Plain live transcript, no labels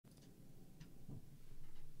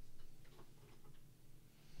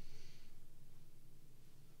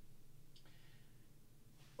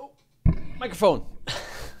Microphone.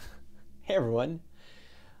 Hey everyone.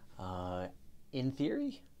 In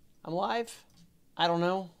theory, I'm live. I don't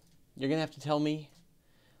know. You're gonna have to tell me.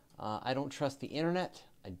 I don't trust the internet.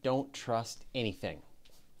 I don't trust anything.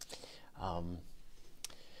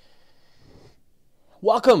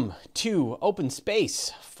 Welcome to Open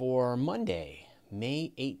Space for Monday,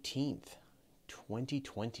 May 18th,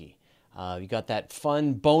 2020. You got that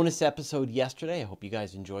fun bonus episode yesterday. I hope you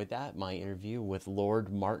guys enjoyed that. My interview with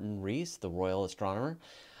Lord Martin Rees, the Royal Astronomer.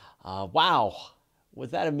 Wow,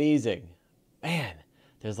 was that amazing? Man,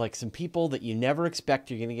 there's like some people that you never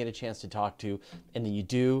expect you're going to get a chance to talk to, and then you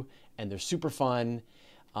do, and they're super fun.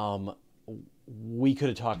 We could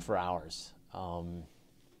have talked for hours.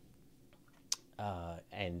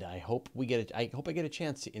 And I hope I get a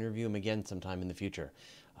chance to interview him again sometime in the future.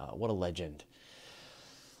 What a legend.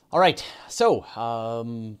 All right, so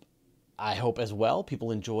I hope as well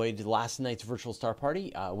people enjoyed last night's virtual star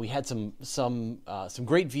party. We had some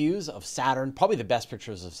great views of Saturn, probably the best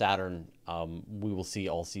pictures of Saturn we will see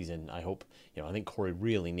all season. I hope, I think Corey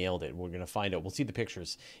really nailed it. We're going to find out. We'll see the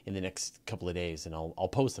pictures in the next couple of days, and I'll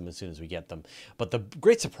post them as soon as we get them. But the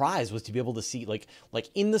great surprise was to be able to see, like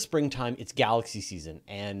in the springtime, it's galaxy season,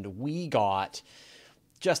 and we got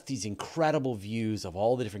just these incredible views of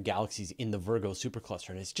all the different galaxies in the Virgo supercluster.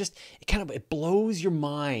 And it's just, it blows your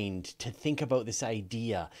mind to think about this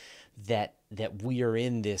idea that we are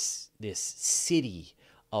in this city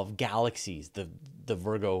of galaxies, the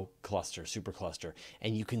Virgo cluster, supercluster,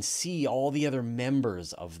 and you can see all the other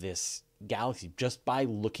members of this galaxy just by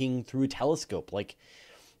looking through a telescope. Like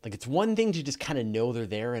it's one thing to just kind of know they're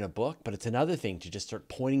there in a book, but it's another thing to just start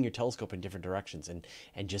pointing your telescope in different directions and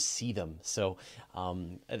just see them. So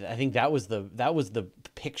I think that was the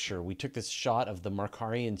picture. We took this shot of the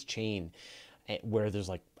Markarian's chain where there's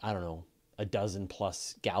like, I don't know, a dozen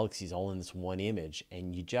plus galaxies all in this one image,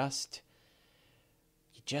 and you just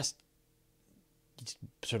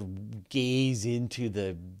sort of gaze into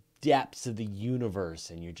the depths of the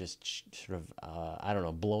universe, and you're just sort of I don't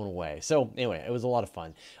know, blown away. So anyway, it was a lot of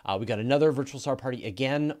fun. We got another virtual star party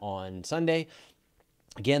again on Sunday.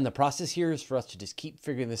 Again, the process here is for us to just keep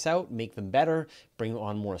figuring this out, make them better, bring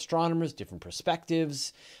on more astronomers, different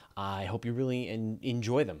perspectives. I hope you really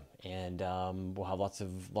enjoy them, and we'll have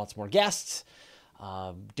lots more guests,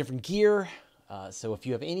 different gear. So if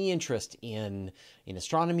you have any interest in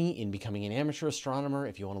astronomy, in becoming an amateur astronomer,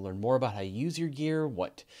 if you want to learn more about how to use your gear,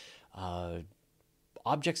 what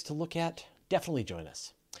objects to look at, definitely join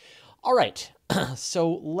us. All right,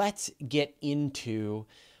 so let's get into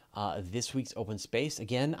this week's Open Space.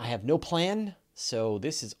 Again, I have no plan, so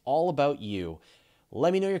this is all about you.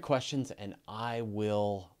 Let me know your questions, and I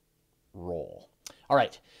will roll. All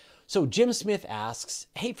right. So Jim Smith asks,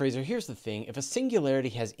 hey Fraser, here's the thing. If a singularity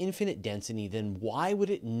has infinite density, then why would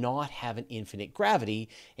it not have an infinite gravity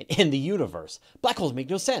in the universe? Black holes make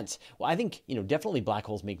no sense. Well, I think, definitely black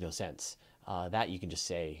holes make no sense. That you can just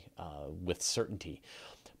say with certainty.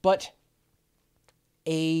 But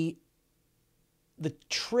the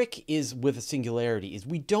trick is with a singularity is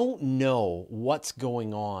we don't know what's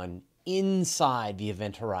going on inside the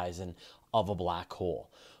event horizon of a black hole.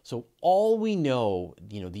 So all we know,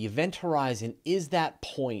 the event horizon is that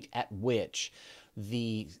point at which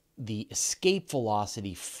the escape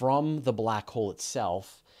velocity from the black hole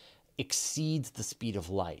itself exceeds the speed of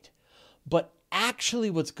light. But actually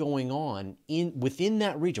what's going on within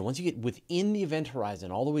that region, once you get within the event horizon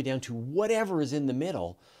all the way down to whatever is in the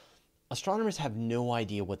middle, astronomers have no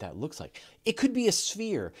idea what that looks like. It could be a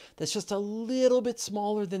sphere that's just a little bit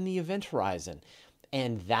smaller than the event horizon,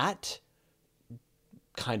 and that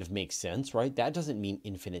kind of makes sense, right? That doesn't mean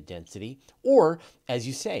infinite density. Or, as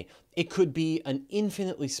you say, it could be an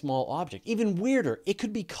infinitely small object. Even weirder, it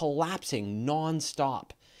could be collapsing nonstop,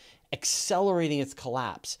 accelerating its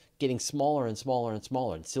collapse, getting smaller and smaller and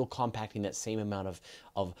smaller, and still compacting that same amount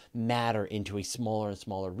of matter into a smaller and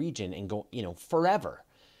smaller region and go, forever.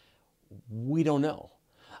 We don't know.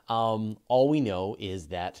 All we know is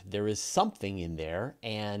that there is something in there,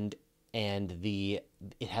 and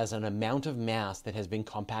it has an amount of mass that has been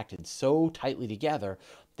compacted so tightly together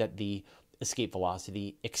that the escape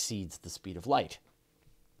velocity exceeds the speed of light.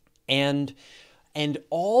 And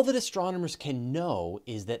all that astronomers can know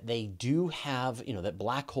is that they do have, that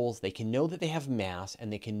black holes, they can know that they have mass,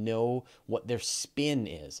 and they can know what their spin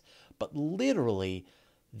is. But literally,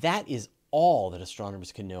 that is all that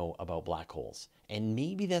astronomers can know about black holes. And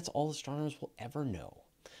maybe that's all astronomers will ever know.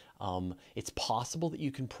 It's possible that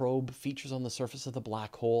you can probe features on the surface of the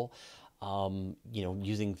black hole,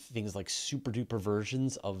 using things like super duper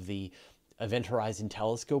versions of the Event Horizon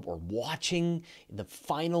Telescope, or watching the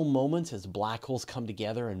final moments as black holes come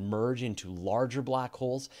together and merge into larger black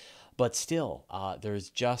holes. But still,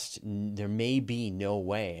 there may be no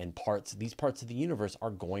way, and these parts of the universe are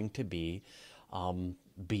going to be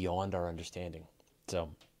beyond our understanding. So,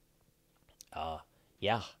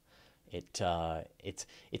 yeah,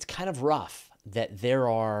 it's kind of rough that there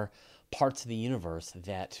are parts of the universe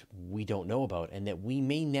that we don't know about and that we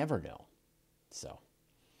may never know. So,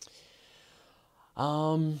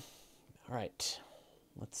 all right,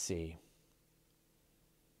 let's see.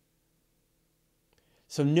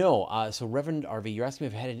 So no, so Reverend RV, you're asking me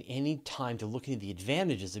if I've had any time to look into the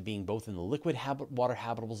advantages of being both in the liquid water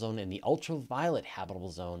habitable zone and the ultraviolet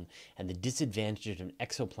habitable zone, and the disadvantages of an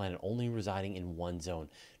exoplanet only residing in one zone.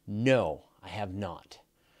 No, I have not.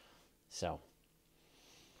 So,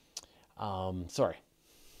 sorry.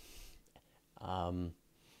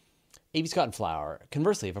 A.B. Scott and Flower.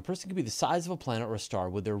 Conversely, if a person could be the size of a planet or a star,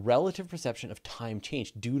 would their relative perception of time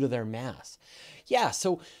change due to their mass? Yeah,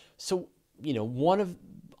 so one of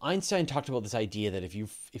Einstein talked about this idea that if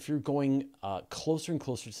you're going closer and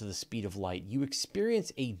closer to the speed of light, you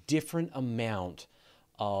experience a different amount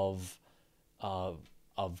of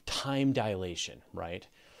time dilation, right?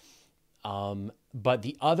 But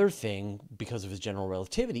the other thing, because of his general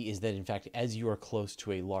relativity, is that in fact, as you are close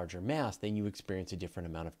to a larger mass, then you experience a different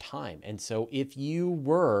amount of time. And so if you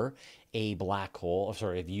were a black hole,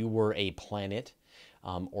 if you were a planet,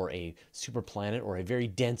 or a superplanet, or a very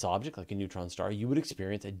dense object like a neutron star, you would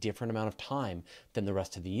experience a different amount of time than the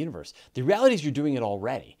rest of the universe. The reality is you're doing it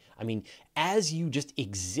already. I mean, as you just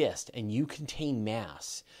exist and you contain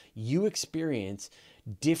mass, you experience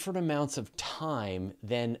different amounts of time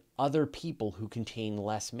than other people who contain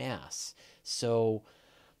less mass. So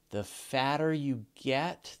the fatter you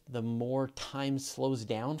get, the more time slows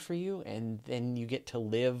down for you, and then you get to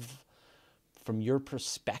live, from your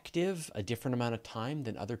perspective, a different amount of time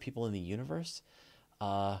than other people in the universe.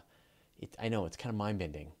 I know it's kind of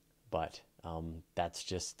mind-bending, but that's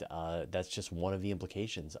just one of the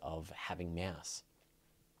implications of having mass.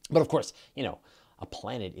 But of course, a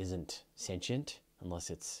planet isn't sentient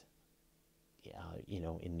unless it's,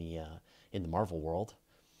 in the Marvel world.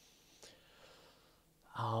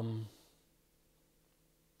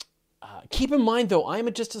 Keep in mind, though, I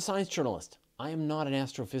am just a science journalist. I am not an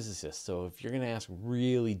astrophysicist, so if you're going to ask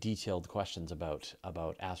really detailed questions about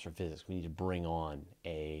astrophysics, we need to bring on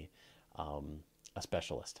a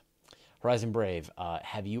specialist. Horizon Brave,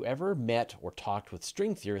 have you ever met or talked with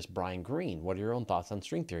string theorist Brian Greene? What are your own thoughts on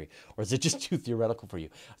string theory? Or is it just too theoretical for you?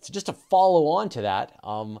 So just to follow on to that,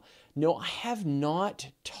 no, I have not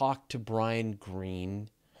talked to Brian Greene.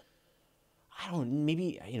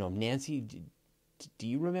 Maybe, Nancy, do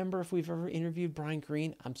you remember if we've ever interviewed Brian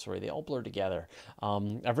Greene? I'm sorry, they all blur together.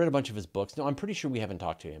 I've read a bunch of his books. No, I'm pretty sure we haven't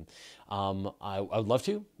talked to him. I would love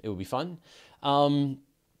to. It would be fun.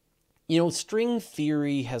 String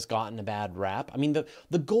theory has gotten a bad rap. I mean,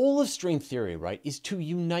 the goal of string theory, right, is to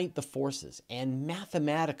unite the forces. And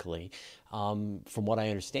mathematically, from what I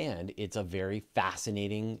understand, it's a very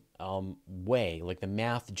fascinating way. Like the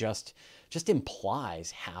math just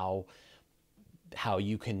implies how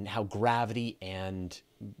gravity and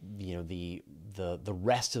the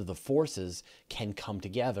rest of the forces can come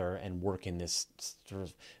together and work in this sort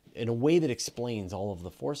of, in a way that explains all of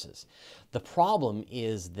the forces. The problem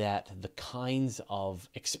is that the kinds of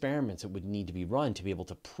experiments that would need to be run to be able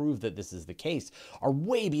to prove that this is the case are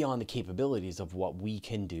way beyond the capabilities of what we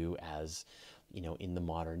can do as, in the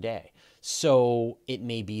modern day. So it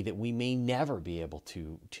may be that we may never be able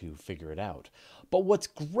to figure it out. But what's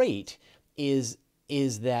great is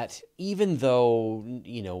that even though,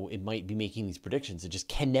 it might be making these predictions, it just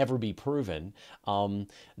can never be proven,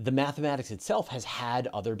 the mathematics itself has had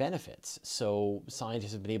other benefits. So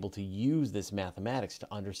scientists have been able to use this mathematics to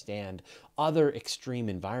understand other extreme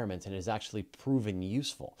environments, and it has actually proven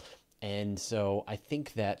useful. And so I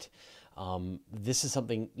think that this is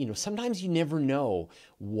something, sometimes you never know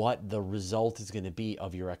what the result is going to be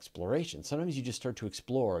of your exploration. Sometimes you just start to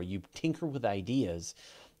explore, you tinker with ideas,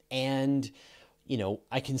 and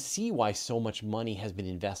I can see why so much money has been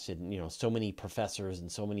invested, and, so many professors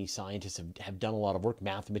and so many scientists have done a lot of work,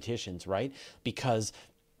 mathematicians, right? Because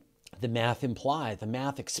the math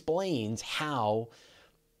explains how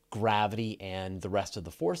gravity and the rest of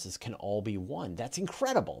the forces can all be one. That's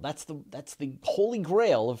incredible. That's the holy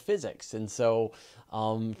grail of physics. And so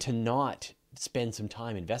to not spend some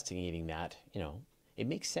time investigating that, it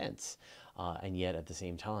makes sense. And yet at the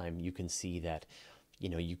same time, you can see that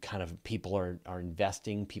people are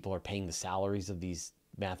investing, people are paying the salaries of these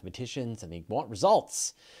mathematicians, and they want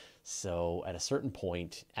results. So at a certain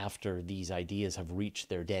point, after these ideas have reached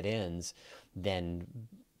their dead ends, then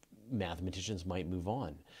mathematicians might move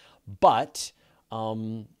on. But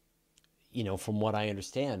from what I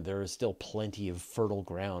understand, there is still plenty of fertile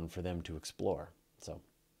ground for them to explore. So,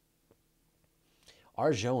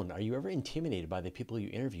 Arjun, are you ever intimidated by the people you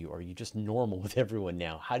interview, or are you just normal with everyone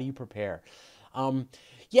now? How do you prepare?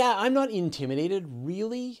 Yeah, I'm not intimidated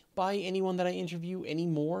really by anyone that I interview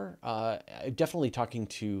anymore. Definitely talking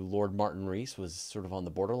to Lord Martin Rees was sort of on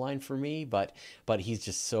the borderline for me, but he's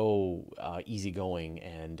just so easygoing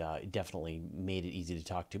and definitely made it easy to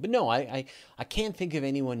talk to. But no, I can't think of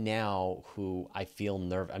anyone now who I feel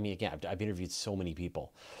nervous. I mean, again, I've interviewed so many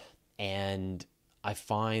people, and I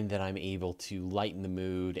find that I'm able to lighten the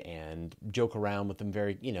mood and joke around with them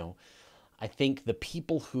very, I think the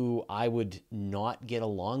people who I would not get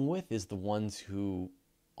along with is the ones who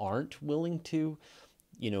aren't willing to,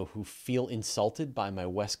 who feel insulted by my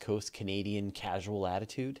West Coast Canadian casual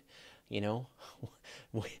attitude. You know,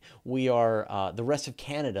 we are, the rest of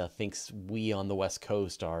Canada thinks we on the West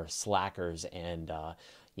Coast are slackers and,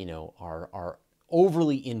 are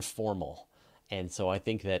overly informal. And so I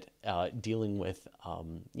think that dealing with,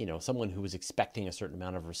 someone who was expecting a certain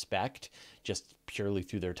amount of respect just purely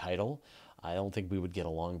through their title, I don't think we would get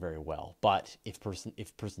along very well. But if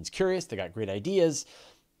person's curious, they got great ideas,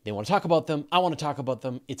 they want to talk about them, I want to talk about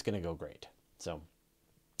them, it's going to go great. So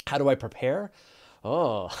how do I prepare?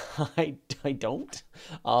 Oh, I don't.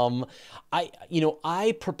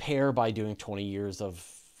 I prepare by doing 20 years of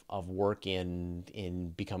work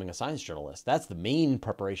in becoming a science journalist. That's the main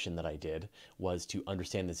preparation that I did, was to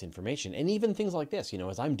understand this information. And even things like this,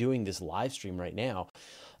 as I'm doing this live stream right now,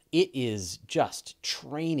 it is just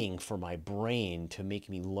training for my brain to make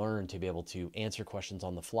me learn to be able to answer questions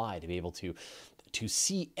on the fly, to be able to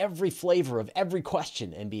see every flavor of every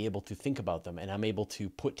question and be able to think about them. And I'm able to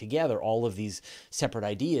put together all of these separate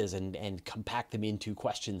ideas and compact them into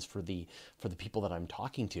questions for the people that I'm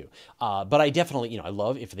talking to. But I definitely, I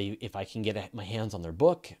love if I can get my hands on their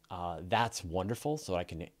book, that's wonderful. So I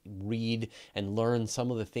can read and learn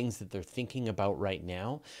some of the things that they're thinking about right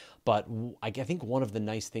now. But I think one of the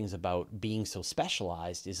nice things about being so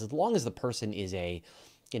specialized is, as long as the person is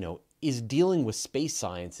is dealing with space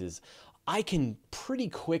sciences, I can pretty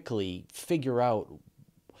quickly figure out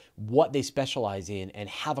what they specialize in and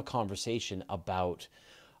have a conversation about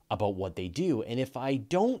what they do. And if I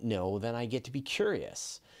don't know, then I get to be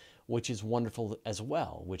curious, which is wonderful as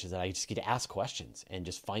well, which is that I just get to ask questions and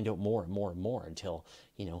just find out more and more and more until,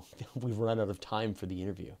 we run out of time for the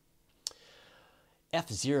interview.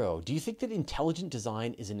 F0, do you think that intelligent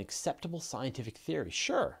design is an acceptable scientific theory?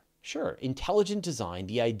 Sure. Intelligent design,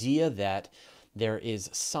 the idea that there is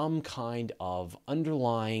some kind of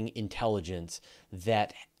underlying intelligence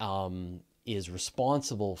that is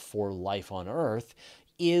responsible for life on Earth,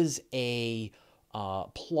 is a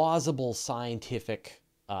plausible scientific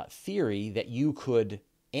theory that you could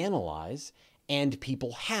analyze, and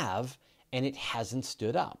people have, and it hasn't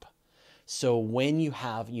stood up. So when you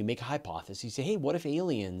make a hypothesis, you say, hey, what if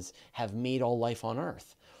aliens have made all life on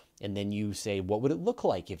Earth? And then you say, what would it look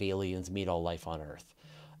like if aliens made all life on Earth?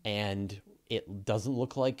 And it doesn't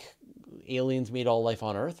look like aliens made all life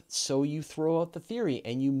on Earth, so you throw out the theory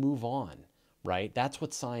and you move on, right? That's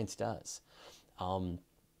what science does.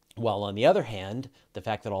 While on the other hand, the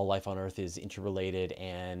fact that all life on Earth is interrelated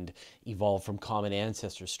and evolved from common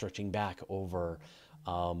ancestors stretching back over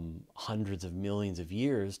hundreds of millions of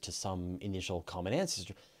years to some initial common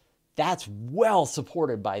ancestor, that's well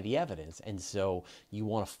supported by the evidence. And so you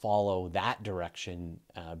want to follow that direction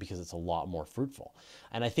because it's a lot more fruitful.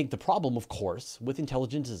 And I think the problem, of course, with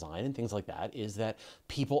intelligent design and things like that is that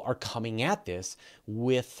people are coming at this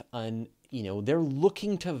with they're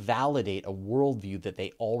looking to validate a worldview that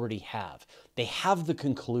they already have. They have the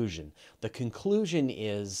conclusion. The conclusion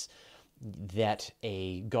is that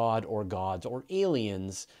a god or gods or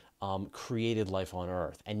aliens created life on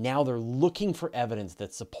Earth. And now they're looking for evidence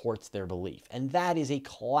that supports their belief. And that is a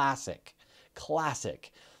classic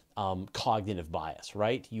cognitive bias,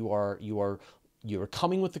 right? You're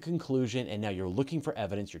coming with the conclusion, and now you're looking for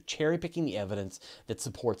evidence. You're cherry picking the evidence that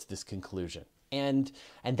supports this conclusion. And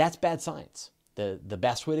that's bad science. The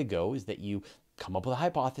best way to go is that you come up with a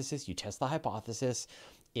hypothesis, you test the hypothesis.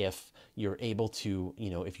 If you're able to,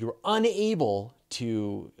 if you're unable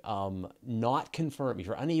to not confirm, if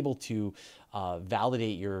you're unable to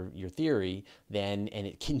validate your theory, then, and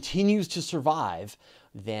it continues to survive,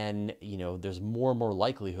 then, there's more and more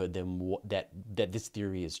likelihood that this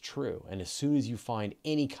theory is true. And as soon as you find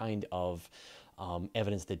any kind of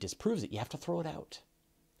evidence that disproves it, you have to throw it out.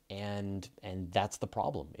 And that's the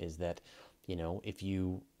problem, is that, if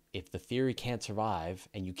you if the theory can't survive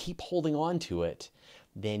and you keep holding on to it,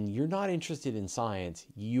 then you're not interested in science.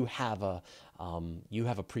 You have a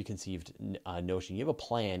preconceived notion. You have a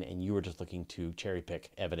plan, and you are just looking to cherry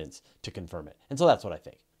pick evidence to confirm it. And so that's what I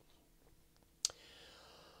think.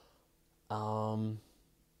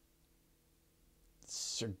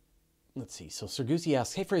 Let's see. So Sergusi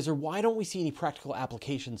asks, hey Fraser, why don't we see any practical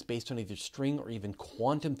applications based on either string or even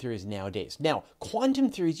quantum theories nowadays? Now, quantum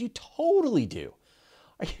theories, you totally do.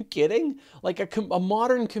 Are you kidding? Like a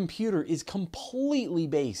modern computer is completely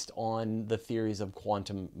based on the theories of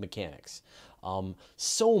quantum mechanics.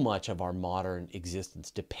 So much of our modern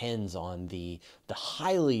existence depends on the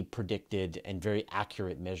highly predicted and very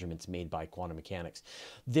accurate measurements made by quantum mechanics.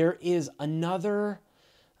 There is another,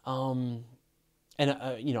 I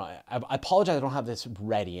apologize I don't have this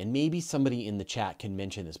ready, and maybe somebody in the chat can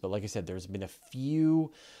mention this, but like I said, there's been a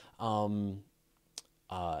few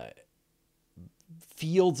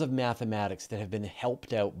fields of mathematics that have been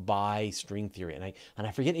helped out by string theory, and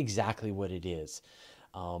I forget exactly what it is.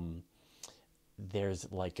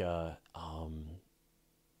 There's like I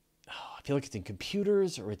feel like it's in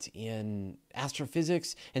computers or it's in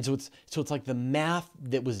astrophysics, and so it's like the math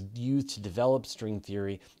that was used to develop string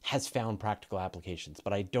theory has found practical applications,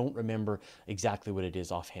 but I don't remember exactly what it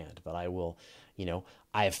is offhand. But I will,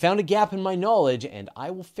 I have found a gap in my knowledge, and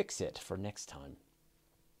I will fix it for next time.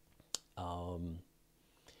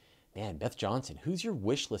 Man, Beth Johnson, who's your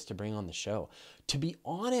wish list to bring on the show? To be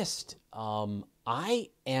honest, I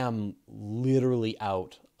am literally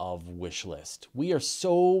out of wish list. We are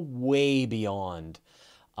so way beyond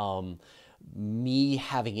me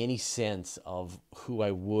having any sense of who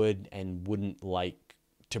I would and wouldn't like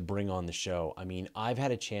to bring on the show. I mean, I've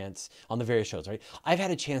had a chance on the various shows, right? I've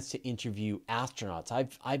had a chance to interview astronauts.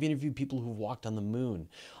 I've interviewed people who've walked on the moon.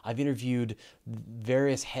 I've interviewed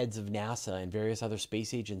various heads of NASA and various other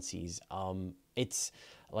space agencies. It's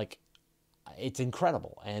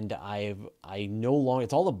incredible, and I no longer,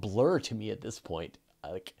 it's all a blur to me at this point.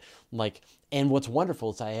 And what's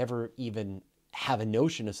wonderful is I ever even have a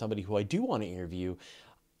notion of somebody who I do want to interview.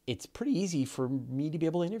 It's pretty easy for me to be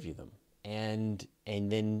able to interview them. And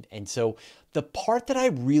so the part that I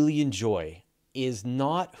really enjoy is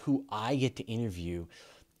not who I get to interview,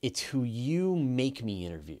 it's who you make me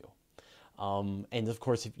interview. And of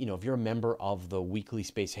course, if you're a member of the Weekly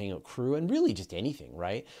Space Hangout crew, and really just anything,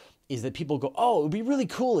 right, is that people go, oh, it would be really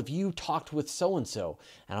cool if you talked with so-and-so.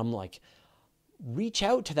 And I'm like, reach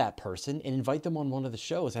out to that person and invite them on one of the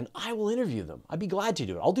shows, and I will interview them. I'd be glad to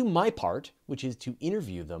do it. I'll do my part, which is to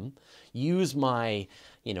interview them, use my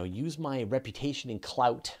reputation and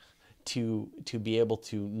clout to be able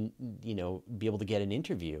to, get an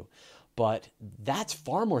interview. But that's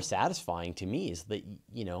far more satisfying to me, is that,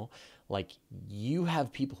 you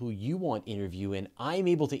have people who you want interview, and I'm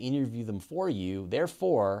able to interview them for you.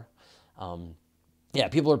 Therefore, yeah,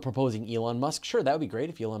 people are proposing Elon Musk. Sure, that would be great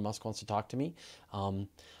if Elon Musk wants to talk to me. I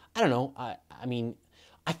don't know. I mean,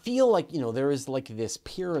 I feel like, there is like this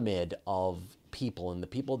pyramid of people, and the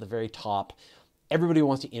people at the very top, everybody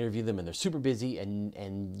wants to interview them, and they're super busy,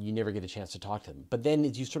 and you never get a chance to talk to them. But then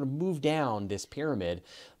as you sort of move down this pyramid,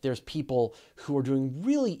 there's people who are doing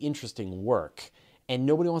really interesting work, and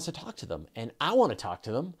nobody wants to talk to them, and I want to talk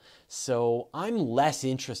to them. So I'm less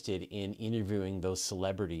interested in interviewing those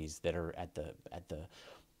celebrities that are at the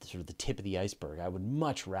sort of the tip of the iceberg. I would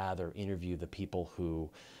much rather interview the people who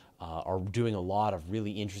are doing a lot of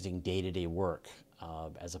really interesting day-to-day work,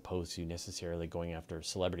 as opposed to necessarily going after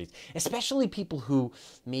celebrities, especially people who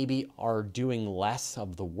maybe are doing less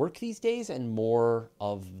of the work these days and more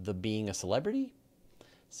of the being a celebrity.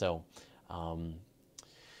 So,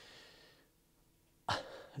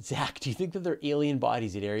 Zach, do you think that there are alien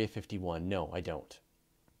bodies at Area 51? No, I don't.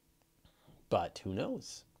 But who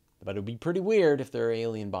knows? But it would be pretty weird if there are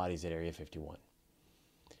alien bodies at Area 51.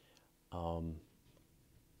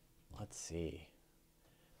 Let's see.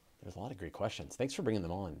 There's a lot of great questions. Thanks for bringing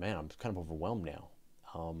them on. Man, I'm kind of overwhelmed now.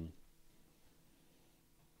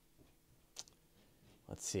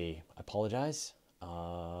 Let's see. I apologize.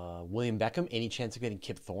 William Beckham, any chance of getting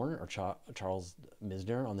Kip Thorne or Charles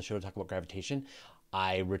Misner on the show to talk about gravitation?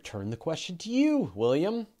 I return the question to you,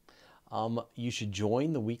 William. You should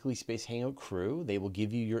join the Weekly Space Hangout crew. They will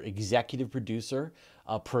give you your executive producer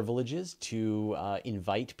privileges to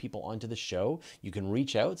invite people onto the show. You can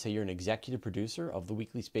reach out, say you're an executive producer of the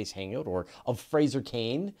Weekly Space Hangout or of Fraser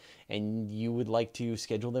Cain, and you would like to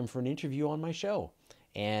schedule them for an interview on my show.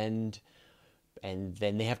 And And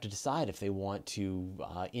then they have to decide if they want to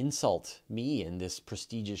insult me in this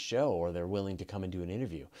prestigious show, or they're willing to come and do an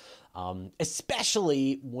interview.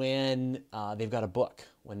 Especially when they've got a book.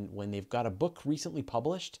 When they've got a book recently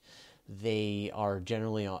published, they are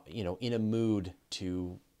generally, in a mood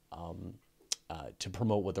to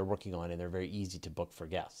promote what they're working on, and they're very easy to book for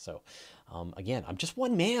guests. So, again, I'm just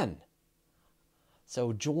one man.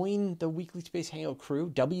 So join the Weekly Space Hangout crew,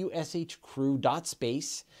 wshcrew.space,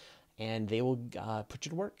 and they will put you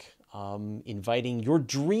to work, inviting your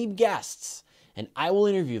dream guests, and I will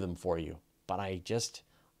interview them for you. But I don't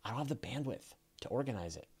have the bandwidth to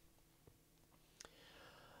organize it.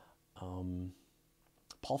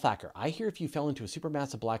 Paul Thacker, I hear if you fell into a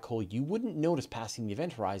supermassive black hole, you wouldn't notice passing the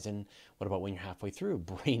event horizon. What about when you're halfway through?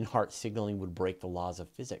 Brain-heart signaling would break the laws of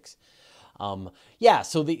physics. Yeah,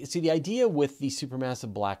 so the idea with these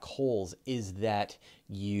supermassive black holes is that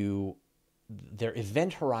their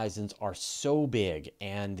event horizons are so big,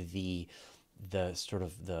 and the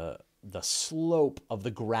slope of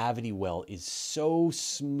the gravity well is so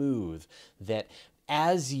smooth that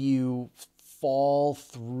as you fall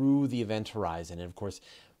through the event horizon, and of course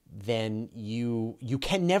then you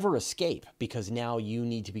can never escape, because now you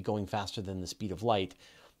need to be going faster than the speed of light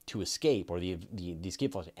to escape, or the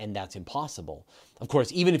escape velocity, and that's impossible. Of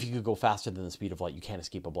course, even if you could go faster than the speed of light, you can't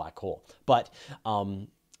escape a black hole. But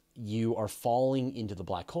you are falling into the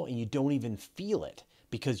black hole, and you don't even feel it,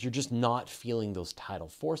 because you're just not feeling those tidal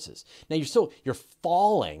forces. Now you're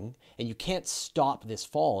falling, and you can't stop this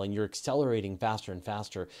fall, and you're accelerating faster and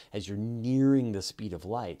faster as you're nearing the speed of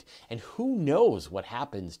light. And who knows what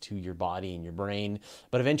happens to your body and your brain,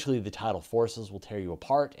 but eventually the tidal forces will tear you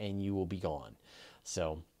apart, and you will be gone.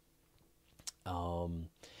 So, but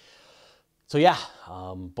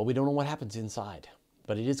we don't know what happens inside.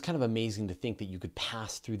 But it is kind of amazing to think that you could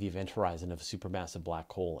pass through the event horizon of a supermassive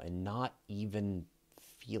black hole and not even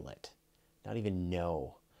feel it, not even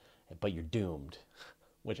know, but you're doomed,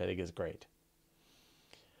 which I think is great.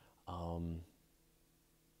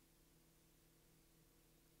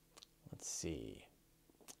 Let's see.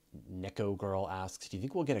 Neko Girl asks, do you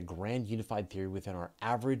think we'll get a grand unified theory within our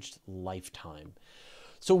average lifetime?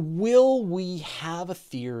 So will we have a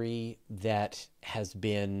theory that has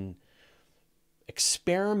been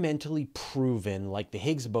experimentally proven, like the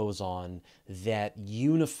Higgs boson, that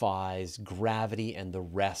unifies gravity and the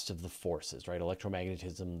rest of the forces, right?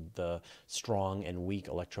 Electromagnetism, the strong and weak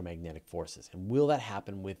electromagnetic forces. And will that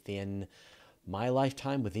happen within my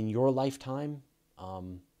lifetime, within your lifetime?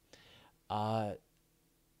 I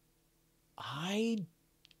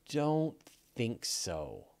don't think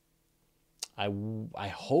so. I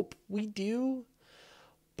hope we do,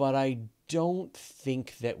 but I don't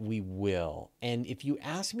think that we will. And if you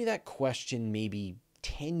asked me that question maybe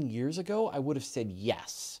 10 years ago, I would have said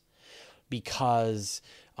yes, because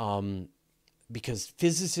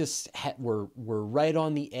physicists were right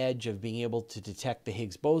on the edge of being able to detect the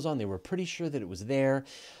Higgs boson. They were pretty sure that it was there.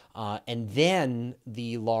 And then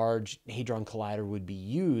the Large Hadron Collider would be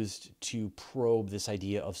used to probe this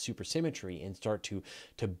idea of supersymmetry and start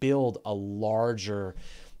to build a larger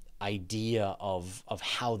idea of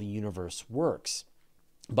how the universe works.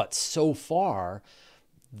 But so far,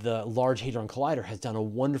 the Large Hadron Collider has done a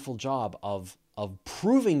wonderful job of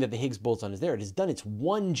proving that the Higgs boson is there. It has done its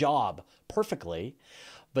one job perfectly,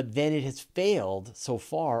 but then it has failed so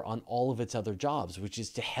far on all of its other jobs, which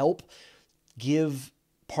is to help give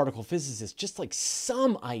particle physicists just like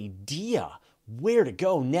some idea where to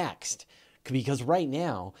go next. Because right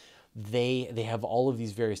now, they have all of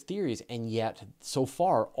these various theories, and yet so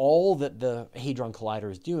far all that the Hadron Collider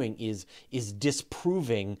is doing is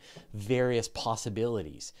disproving various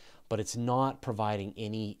possibilities, but it's not providing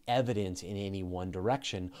any evidence in any one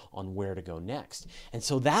direction on where to go next. And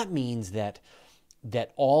so that means that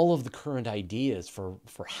all of the current ideas for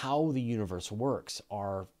how the universe works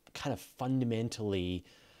are kind of fundamentally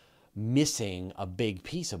missing a big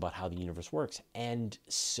piece about how the universe works. And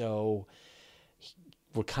so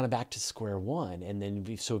we're kind of back to square one. And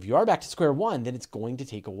then, so if you are back to square one, then it's going to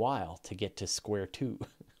take a while to get to square two.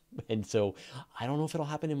 And so I don't know if it'll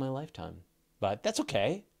happen in my lifetime, but that's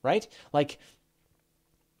okay, right? Like,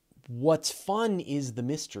 what's fun is the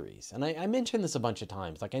mysteries. And I mentioned this a bunch of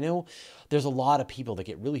times. Like, I know there's a lot of people that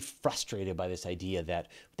get really frustrated by this idea that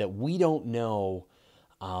we don't know,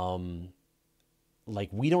 like,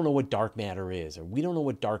 we don't know what dark matter is, or we don't know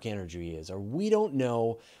what dark energy is, or we don't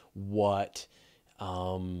know what,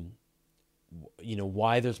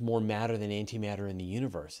 why there's more matter than antimatter in the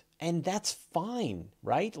universe. And that's fine,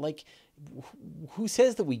 right? Like, who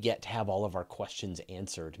says that we get to have all of our questions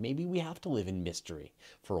answered? Maybe we have to live in mystery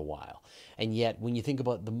for a while. And yet, when you think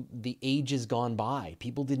about the ages gone by,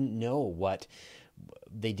 people didn't know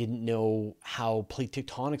they didn't know how plate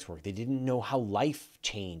tectonics work. They didn't know how life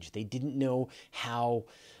changed. They didn't know how,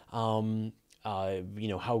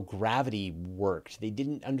 how gravity worked. They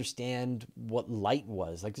didn't understand what light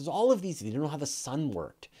was. Like, there's all of these. They didn't know how the sun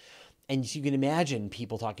worked. And you can imagine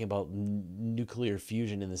people talking about nuclear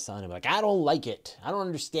fusion in the sun. I'm like, I don't like it. I don't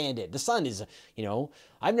understand it. The sun is,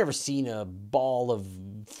 I've never seen a ball of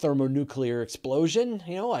thermonuclear explosion.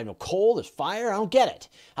 I know cold, there's fire. I don't get it.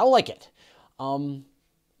 I don't like it.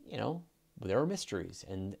 There are mysteries,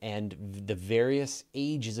 and the various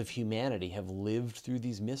ages of humanity have lived through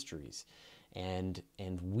these mysteries. And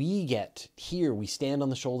we stand on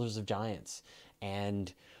the shoulders of giants,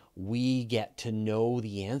 and we get to know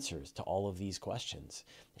the answers to all of these questions.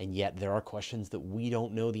 And yet there are questions that we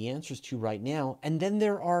don't know the answers to right now. And then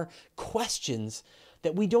there are questions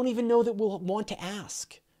that we don't even know that we'll want to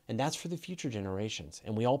ask. And that's for the future generations.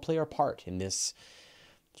 And we all play our part in this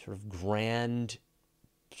sort of grand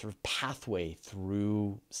sort of pathway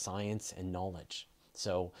through science and knowledge.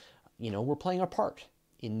 So, we're playing our part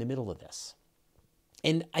in the middle of this.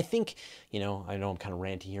 And I think, I know I'm kind of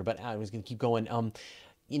ranting here, but I was going to keep going.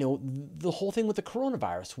 The whole thing with the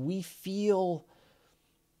coronavirus, we feel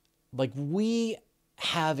like we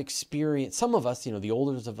have experienced, some of us,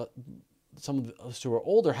 some of us who are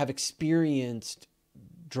older have experienced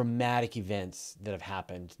dramatic events that have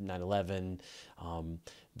happened, 9/11,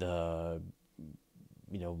 the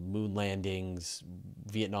moon landings,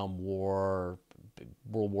 Vietnam War,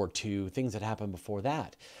 World War II, things that happened before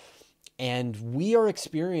that. And we are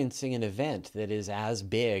experiencing an event that is as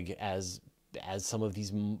big as some of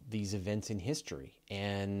these events in history.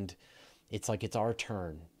 And it's like it's our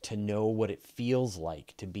turn to know what it feels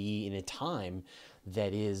like to be in a time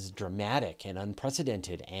that is dramatic and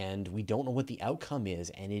unprecedented, and we don't know what the outcome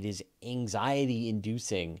is, and it is anxiety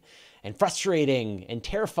inducing and frustrating and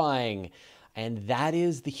terrifying. And that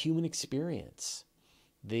is the human experience.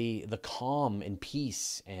 The calm and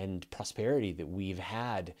peace and prosperity that we've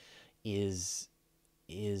had is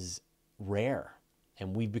rare,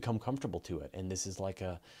 and we've become comfortable to it. And this is like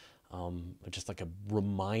just like a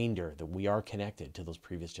reminder that we are connected to those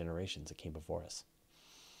previous generations that came before us.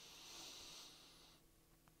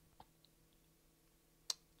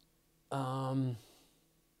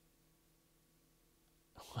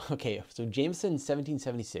 Okay, so Jameson,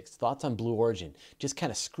 1776, thoughts on Blue Origin? Just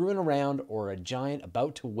kind of screwing around, or a giant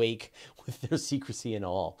about to wake with their secrecy and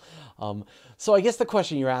all? So I guess the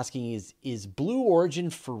question you're asking is Blue Origin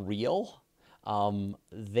for real?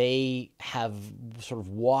 They have sort of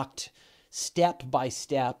walked step by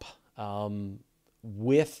step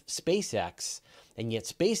with SpaceX, and yet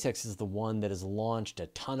SpaceX is the one that has launched a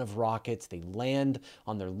ton of rockets. They land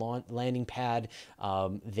on their landing pad.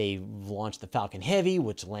 They've launched the Falcon Heavy,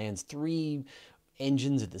 which lands 3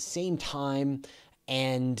 engines at the same time.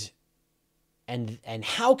 And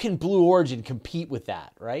how can Blue Origin compete with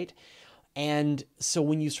that, right? And so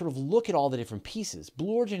when you sort of look at all the different pieces,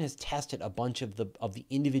 Blue Origin has tested a bunch of the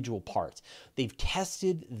individual parts. They've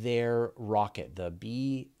tested their rocket, the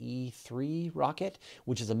BE-3 rocket,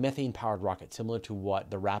 which is a methane-powered rocket, similar to what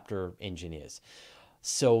the Raptor engine is.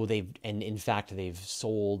 So in fact, they've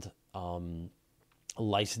sold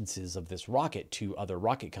licenses of this rocket to other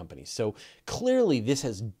rocket companies. So clearly this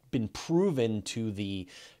has been proven to the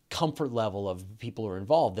comfort level of people who are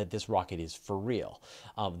involved that this rocket is for real,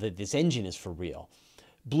 that this engine is for real.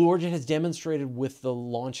 Blue Origin has demonstrated with the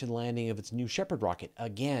launch and landing of its New Shepard rocket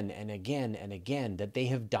again and again and again that they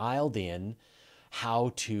have dialed in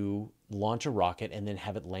how to launch a rocket and then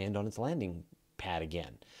have it land on its landing pad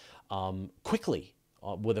again quickly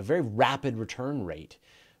with a very rapid return rate.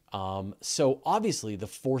 So obviously the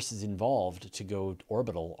forces involved to go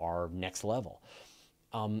orbital are next level.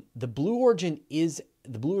 The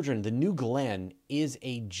New Glenn is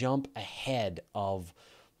a jump ahead of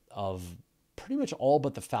pretty much all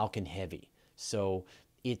but the Falcon Heavy. So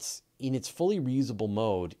it's in its fully reusable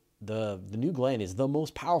mode. The New Glenn is the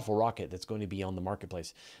most powerful rocket that's going to be on the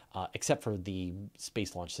marketplace, except for the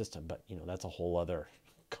Space Launch System. But that's a whole other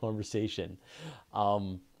conversation.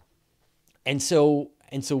 And so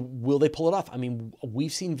will they pull it off? I mean,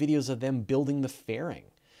 we've seen videos of them building the fairing,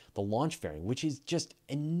 the launch fairing, which is just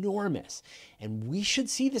enormous. And we should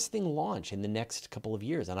see this thing launch in the next couple of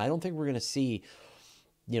years. And I don't think we're going to see,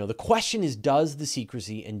 the question is, does the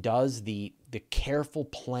secrecy and does the careful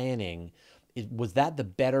planning, was that the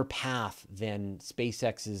better path than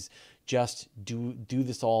SpaceX's just do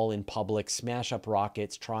this all in public, smash up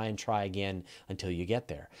rockets, try and try again until you get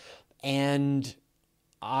there? And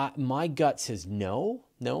my gut says no,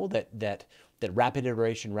 that rapid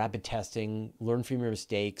iteration, rapid testing, learn from your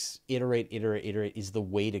mistakes, iterate is the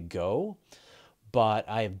way to go. But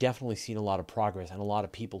I have definitely seen a lot of progress, and a lot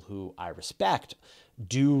of people who I respect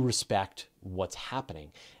do respect what's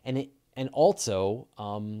happening. And also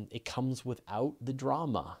it comes without the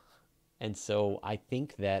drama. And so I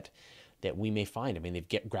think that we may find. I mean,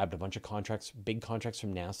 they've grabbed a bunch of contracts, big contracts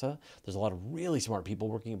from NASA. There's a lot of really smart people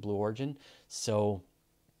working at Blue Origin. So,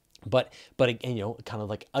 but again, kind of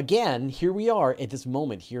like, again, here we are at this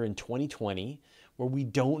moment here in 2020 where we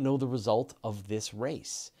don't know the result of this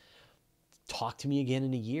race. Talk to me again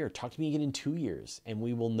in a year. Talk to me again in 2 years, and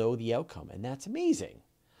we will know the outcome. And that's amazing.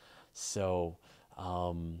 So,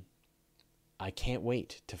 I can't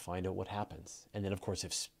wait to find out what happens. And then, of course,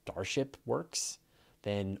 if Starship works,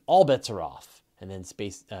 then all bets are off. And then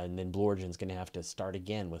Blue Origin is going to have to start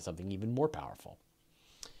again with something even more powerful.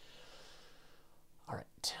 All right.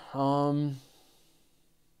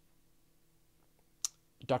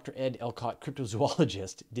 Dr. Ed Elcott,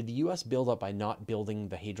 cryptozoologist, did the U.S. build up by not building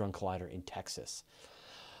the Hadron Collider in Texas?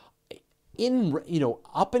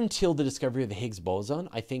 Up until the discovery of the Higgs boson,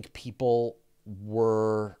 I think people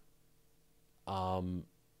were,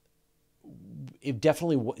 it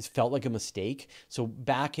definitely felt like a mistake. So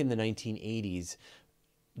back in the 1980s,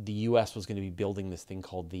 the U.S. was going to be building this thing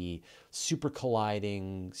called the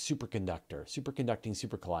superconducting super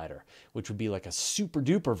collider, which would be like a super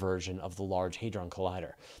duper version of the Large Hadron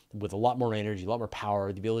Collider with a lot more energy, a lot more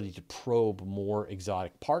power, the ability to probe more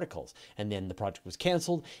exotic particles. And then the project was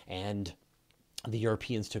canceled, and the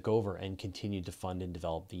Europeans took over and continued to fund and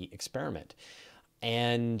develop the experiment.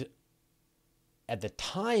 And at the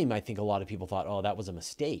time, I think a lot of people thought, oh, that was a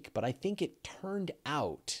mistake. But I think it turned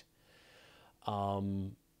out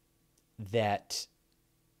that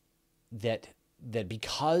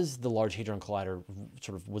because the Large Hadron Collider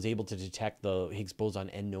sort of was able to detect the Higgs boson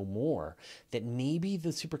and no more, that maybe the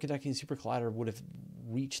superconducting super collider would have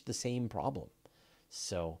reached the same problem.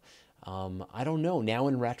 So I don't know. Now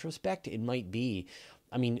in retrospect, it might be.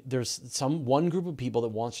 I mean, there's one group of people that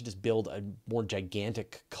wants to just build a more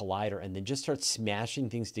gigantic collider and then just start smashing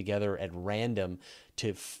things together at random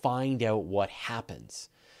to find out what happens.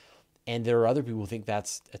 And there are other people who think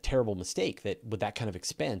that's a terrible mistake, that with that kind of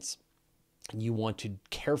expense, you want to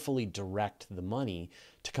carefully direct the money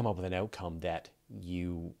to come up with an outcome that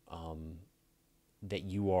you want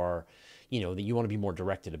to be more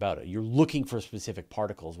directed about it. You're looking for specific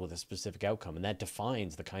particles with a specific outcome, and that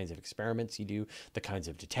defines the kinds of experiments you do, the kinds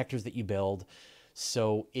of detectors that you build.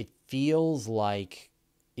 So it feels like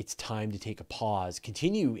it's time to take a pause,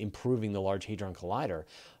 continue improving the Large Hadron Collider,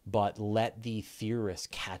 but let the theorists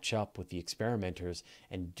catch up with the experimenters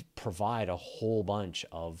and provide a whole bunch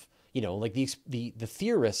of, like the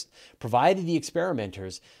theorists provided the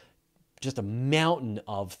experimenters just a mountain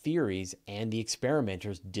of theories, and the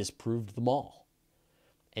experimenters disproved them all.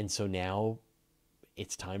 And so now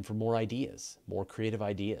it's time for more ideas, more creative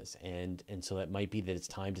ideas. And so that might be that it's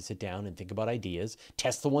time to sit down and think about ideas,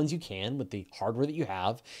 test the ones you can with the hardware that you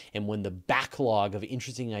have. And when the backlog of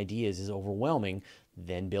interesting ideas is overwhelming,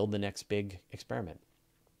 then build the next big experiment.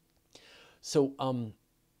 So,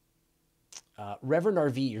 Reverend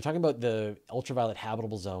RV, you're talking about the ultraviolet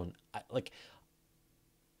habitable zone.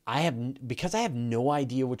 Because I have no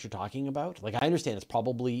idea what you're talking about. Like, I understand it's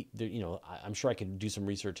probably, I'm sure I could do some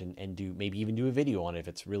research and maybe even do a video on it if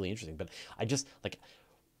it's really interesting. But I just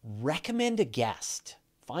recommend a guest.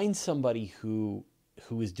 Find somebody who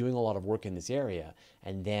is doing a lot of work in this area,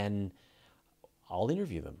 and then I'll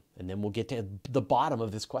interview them, and then we'll get to the bottom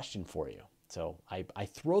of this question for you. So I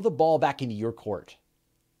throw the ball back into your court.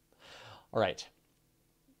 All right.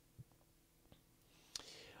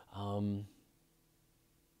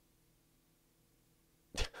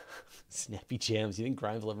 Snappy Jams. You think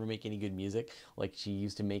Grimes will ever make any good music like she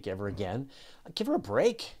used to make ever again? Give her a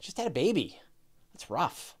break. Just had a baby. That's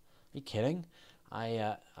rough. Are you kidding?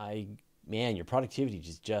 Man, your productivity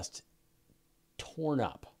is just torn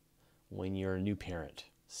up when you're a new parent.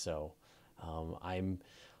 So, the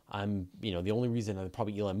only reason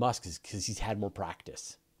probably Elon Musk is because he's had more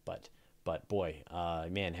practice. But boy,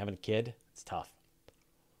 man, having a kid, it's tough.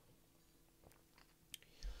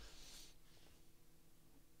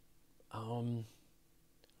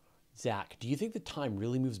 Zach, do you think the time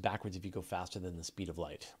really moves backwards if you go faster than the speed of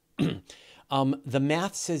light? The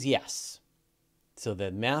math says yes. So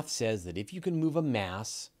the math says that if you can move a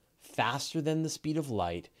mass faster than the speed of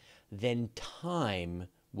light, then time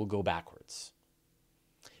will go backwards.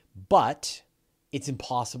 But it's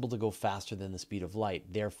impossible to go faster than the speed of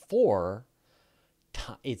light. Therefore,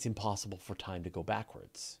 it's impossible for time to go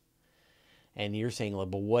backwards. And you're saying,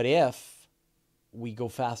 but what if we go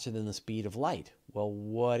faster than the speed of light? Well,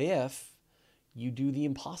 what if you do the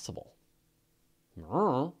impossible?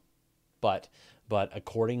 But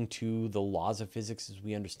according to the laws of physics as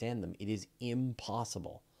we understand them, it is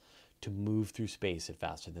impossible to move through space at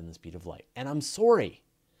faster than the speed of light. And I'm sorry.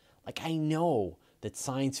 Like, I know that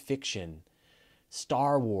science fiction,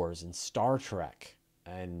 Star Wars and Star Trek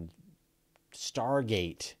and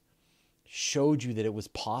Stargate showed you that it was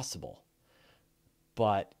possible.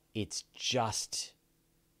 But it's just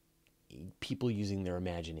people using their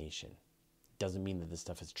imagination. Doesn't mean that this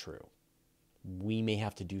stuff is true. We may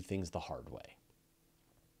have to do things the hard way.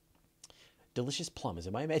 Delicious plum. Is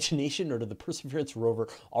it my imagination, or did the Perseverance rover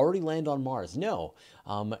already land on Mars? No,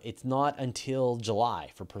 it's not until July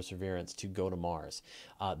for Perseverance to go to Mars.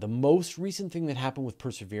 The most recent thing that happened with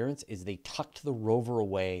Perseverance is they tucked the rover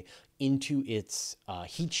away into its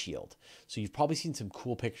heat shield. So you've probably seen some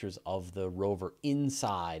cool pictures of the rover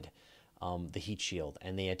inside the heat shield,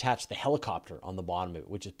 and they attached the helicopter on the bottom of it,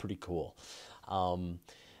 which is pretty cool.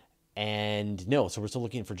 And no, so we're still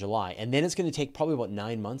looking for July. And then it's going to take probably about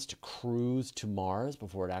 9 months to cruise to Mars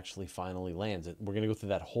before it actually finally lands. We're going to go through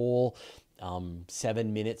that whole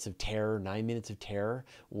 7 minutes of terror, 9 minutes of terror,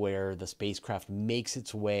 where the spacecraft makes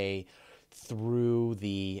its way through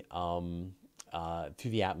the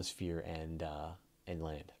atmosphere and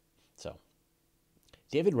land. So,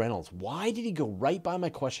 David Reynolds, why did he go right by my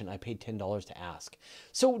question I paid $10 to ask?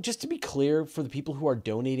 So just to be clear, for the people who are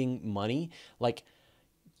donating money, like,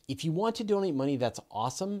 if you want to donate money, that's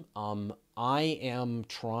awesome. I am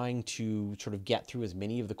trying to sort of get through as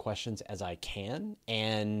many of the questions as I can.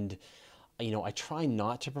 And, I try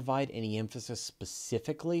not to provide any emphasis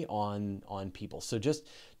specifically on people. So just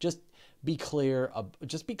be clear.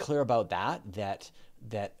 Just be clear about that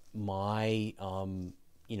my,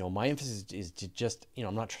 my emphasis is to just,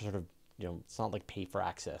 I'm not sort of, it's not like pay for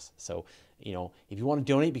access. So, if you want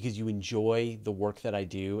to donate because you enjoy the work that I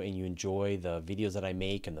do and you enjoy the videos that I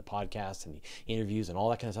make and the podcasts and the interviews and all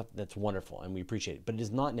that kind of stuff, that's wonderful and we appreciate it. But it is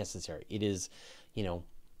not necessary. It is,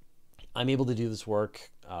 I'm able to do this work.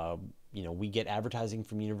 We get advertising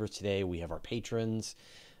from Universe Today. We have our patrons.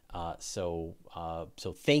 So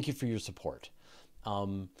thank you for your support.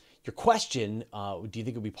 Your question, do you think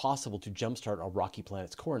it would be possible to jumpstart a rocky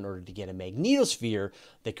planet's core in order to get a magnetosphere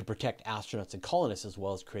that could protect astronauts and colonists as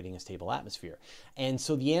well as creating a stable atmosphere? And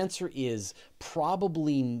so the answer is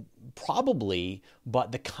probably,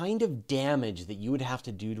 but the kind of damage that you would have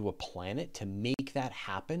to do to a planet to make that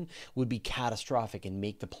happen would be catastrophic and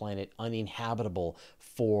make the planet uninhabitable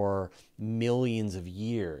for millions of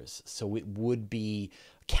years. So it would be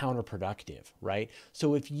counterproductive, right?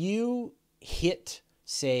 So if you hit,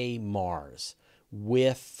 say, Mars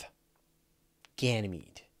with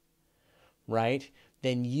Ganymede, right?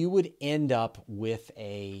 Then you would end up with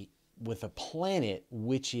a planet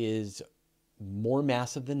which is more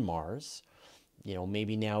massive than Mars.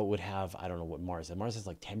 Maybe now it would have, I don't know what Mars is. Mars is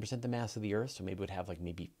like 10% the mass of the Earth, so maybe it would have like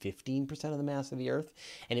maybe 15% of the mass of the Earth,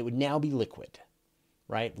 and it would now be liquid,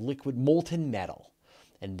 right? Liquid molten metal.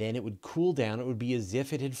 And then it would cool down. It would be as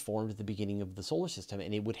if it had formed at the beginning of the solar system,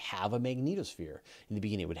 and it would have a magnetosphere in the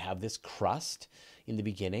beginning. It would have this crust in the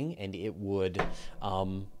beginning, and it would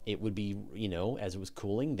be, as it was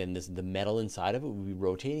cooling, then the metal inside of it would be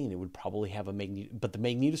rotating, and it would probably have but the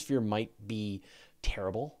magnetosphere might be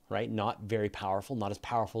terrible, right? Not very powerful, not as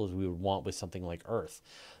powerful as we would want with something like Earth.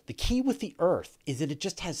 The key with the Earth is that it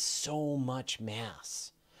just has so much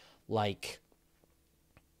mass, like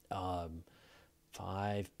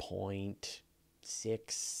 5.6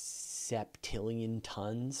 septillion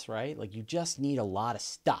tons, right? Like, you just need a lot of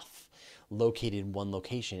stuff located in one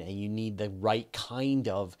location, and you need the right kind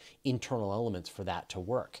of internal elements for that to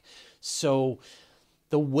work. So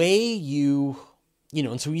the way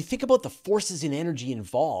and so you think about the forces and energy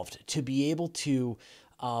involved to be able to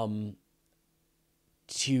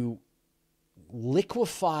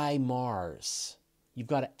liquefy Mars. You've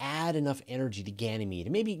got to add enough energy to Ganymede.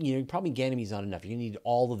 And maybe, probably Ganymede's not enough. You're going to need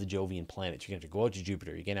all of the Jovian planets. You're going to have to go out to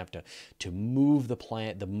Jupiter. You're going to have to move the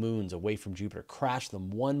moons away from Jupiter, crash them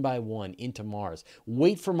one by one into Mars,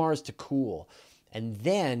 wait for Mars to cool. And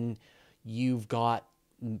then you've got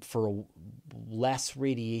for less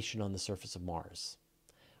radiation on the surface of Mars.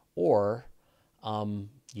 Or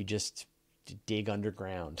you just dig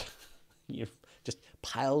underground. You just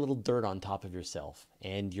pile a little dirt on top of yourself,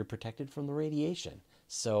 and you're protected from the radiation.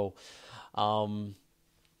 So,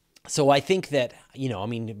 so I think that we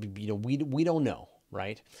don't know.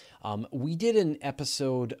 right? We did an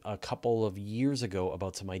episode a couple of years ago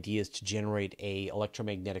about some ideas to generate a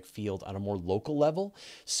electromagnetic field on a more local level.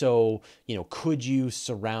 So, could you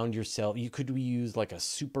surround yourself? Could we use like a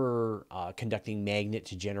super conducting magnet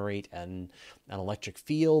to generate an electric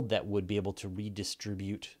field that would be able to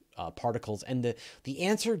redistribute particles? And the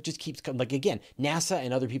answer just keeps coming. Like, again, NASA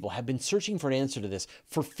and other people have been searching for an answer to this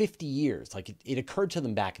for 50 years. Like, it occurred to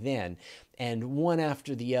them back then, and one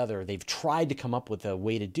after the other, they've tried to come up with a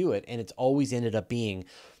way to do it, and it's always ended up being,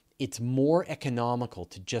 it's more economical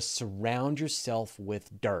to just surround yourself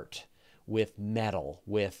with dirt, with metal,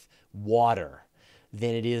 with water,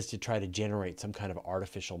 than it is to try to generate some kind of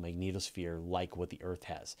artificial magnetosphere like what the Earth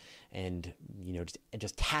has. And,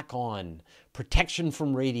 just tack on protection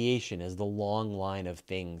from radiation as the long line of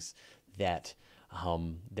things that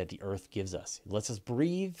the Earth gives us. It lets us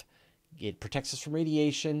breathe. It protects us from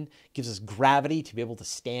radiation, gives us gravity to be able to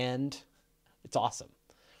stand. It's awesome.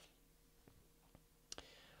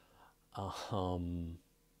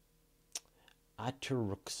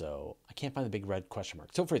 Aturuxo. I can't find the big red question mark.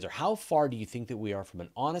 So, Fraser, how far do you think that we are from an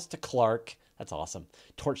honest to Clark, that's awesome,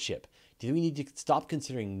 torch ship? Do we need to stop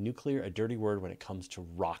considering nuclear a dirty word when it comes to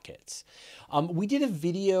rockets? We did a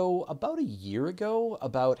video about a year ago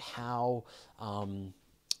about how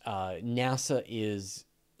NASA is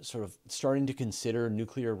sort of starting to consider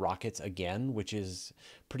nuclear rockets again, which is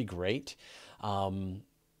pretty great. And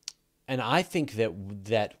I think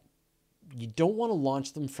that you don't want to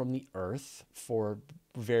launch them from the Earth for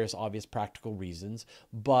various obvious practical reasons,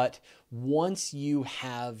 but once you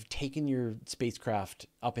have taken your spacecraft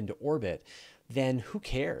up into orbit, then who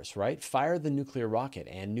cares, right? Fire the nuclear rocket,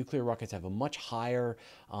 and nuclear rockets have a much higher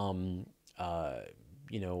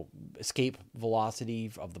escape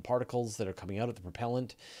velocity of the particles that are coming out of the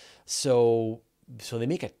propellant. So they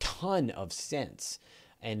make a ton of sense.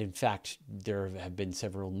 And in fact, there have been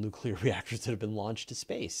several nuclear reactors that have been launched to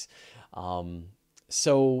space.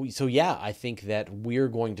 So yeah, I think that we're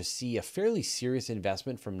going to see a fairly serious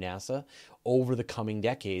investment from NASA over the coming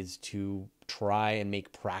decades to try and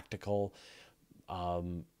make practical,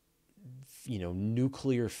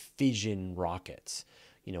 nuclear fission rockets.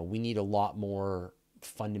 We need a lot more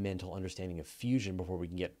fundamental understanding of fusion before we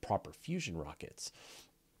can get proper fusion rockets.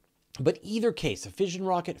 But either case, a fission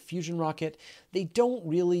rocket, fusion rocket, they don't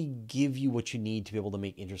really give you what you need to be able to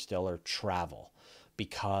make interstellar travel,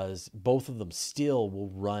 because both of them still will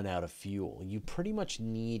run out of fuel. You pretty much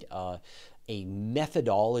need a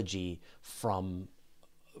methodology for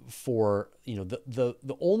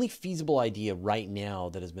the only feasible idea right now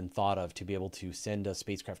that has been thought of to be able to send a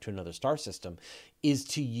spacecraft to another star system is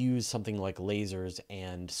to use something like lasers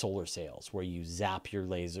and solar sails, where you zap your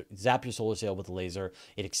solar sail with a laser,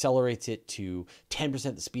 it accelerates it to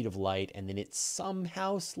 10% the speed of light, and then it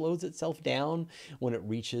somehow slows itself down when it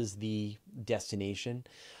reaches the destination.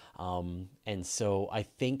 And so I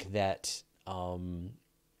think that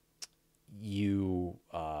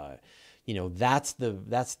that's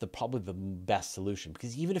probably the best solution,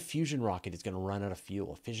 because even a fusion rocket is going to run out of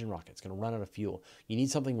fuel. A fission rocket is going to run out of fuel. You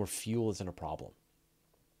need something where fuel isn't a problem.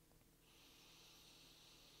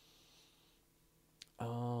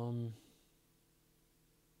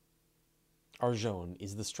 Arjone,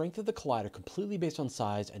 is the strength of the collider completely based on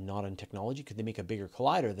size and not on technology? Could they make a bigger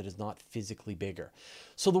collider that is not physically bigger?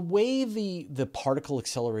 So the way the particle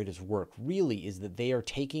accelerators work really is that they are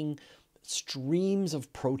taking streams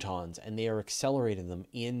of protons and they are accelerating them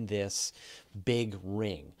in this big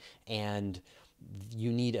ring, and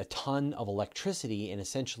you need a ton of electricity, and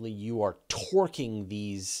essentially you are torquing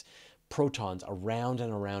these protons around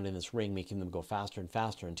and around in this ring, making them go faster and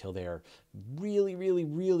faster until they're really, really,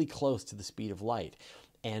 really close to the speed of light.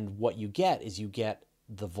 And what you get is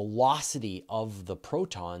the velocity of the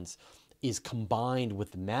protons is combined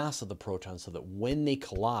with the mass of the protons, so that when they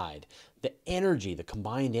collide, the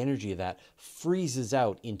combined energy of that freezes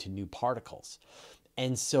out into new particles.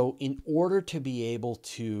 And so in order to be able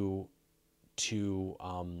to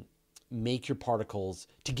make your particles,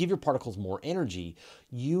 to give your particles more energy,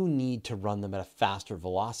 you need to run them at a faster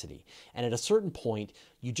velocity. And at a certain point,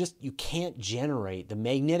 you can't generate the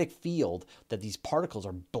magnetic field that these particles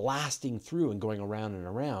are blasting through and going around and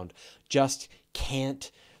around, just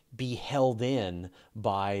can't be held in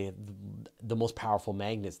by the most powerful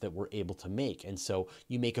magnets that we're able to make. And so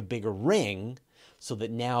you make a bigger ring so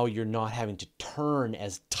that now you're not having to turn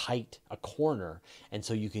as tight a corner. And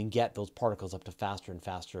so you can get those particles up to faster and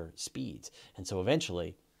faster speeds. And so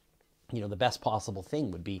eventually The best possible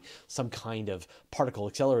thing would be some kind of particle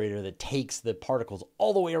accelerator that takes the particles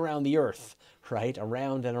all the way around the Earth, right?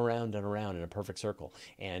 Around and around and around in a perfect circle.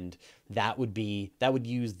 And that would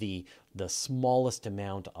use the smallest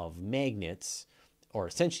amount of magnets, or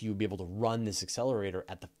essentially you would be able to run this accelerator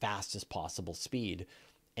at the fastest possible speed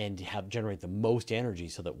and generate the most energy,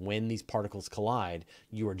 so that when these particles collide,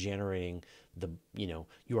 you are generating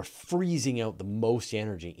you are freezing out the most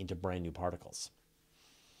energy into brand new particles.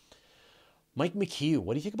 Mike McHugh,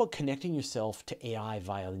 what do you think about connecting yourself to AI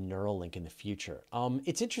via Neuralink in the future?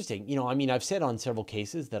 It's interesting. I've said on several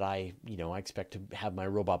cases that I expect to have my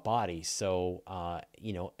robot body. So,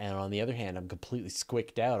 and on the other hand, I'm completely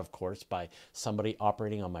squicked out, of course, by somebody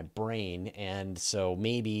operating on my brain. And so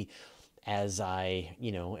maybe as I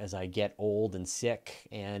get old and sick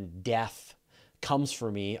and death comes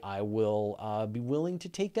for me, I will be willing to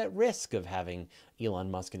take that risk of having Elon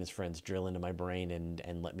Musk and his friends drill into my brain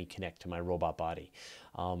and let me connect to my robot body.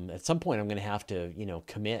 At some point, I'm going to have to,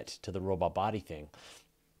 commit to the robot body thing.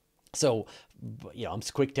 So, I'm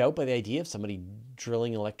squicked out by the idea of somebody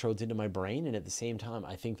drilling electrodes into my brain. And at the same time,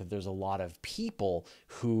 I think that there's a lot of people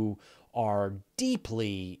who are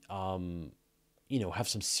deeply, have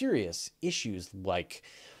some serious issues like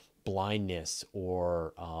blindness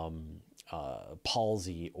or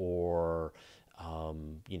palsy or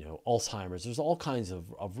Alzheimer's. There's all kinds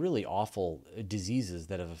of really awful diseases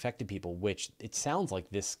that have affected people, which it sounds like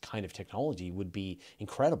this kind of technology would be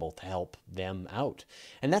incredible to help them out.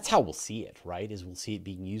 And that's how we'll see it, right? Is we'll see it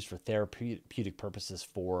being used for therapeutic purposes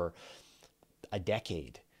for a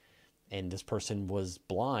decade. And this person was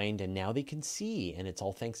blind and now they can see, and it's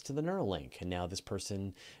all thanks to the Neuralink. And now this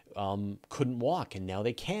person couldn't walk and now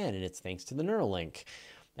they can, and it's thanks to the Neuralink.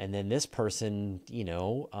 And then this person,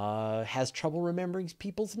 has trouble remembering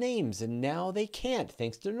people's names, and now they can't,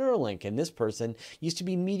 thanks to Neuralink. And this person used to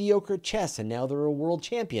be mediocre at chess, and now they're a world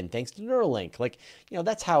champion, thanks to Neuralink.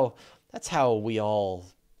 That's how we all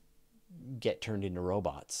get turned into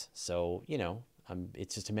robots. So,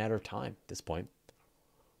 it's just a matter of time at this point.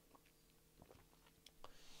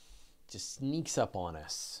 Just sneaks up on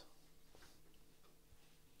us.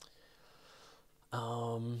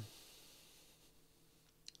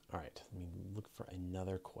 All right, let me look for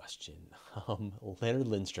another question. Leonard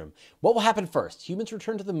Lindstrom. What will happen first? Humans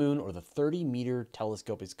return to the moon or the 30-meter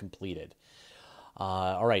telescope is completed?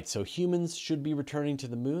 All right, so humans should be returning to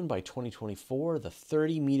the moon by 2024. The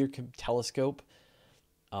 30-meter telescope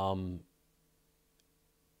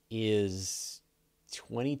is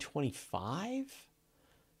 2025.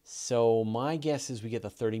 So my guess is we get the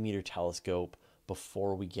 30-meter telescope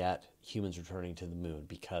before we get humans returning to the moon,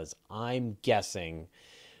 because I'm guessing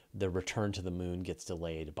the return to the moon gets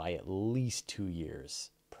delayed by at least 2 years,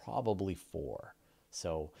 probably 4.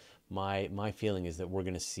 So my feeling is that we're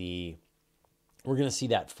going to see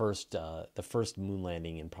that the first moon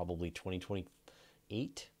landing in probably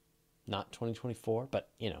 2028, not 2024. But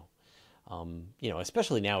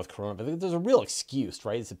especially now with Corona, there's a real excuse,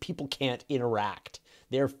 right? Is that people can't interact.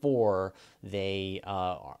 Therefore, they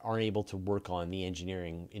aren't able to work on the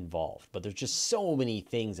engineering involved. But there's just so many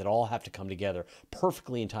things that all have to come together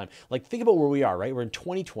perfectly in time. Like, think about where we are, right? We're in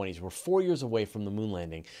 2020s. We're 4 years away from the moon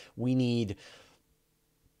landing. We need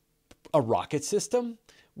a rocket system.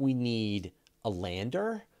 We need a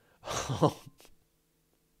lander.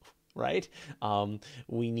 Right?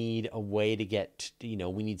 We need a way to get, we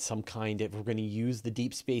need some kind of, if we're going to use the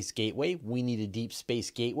Deep Space Gateway, we need a Deep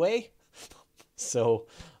Space Gateway. So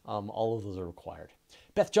all of those are required.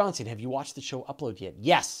 Beth Johnson, have you watched the show Upload yet?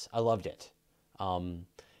 Yes, I loved it.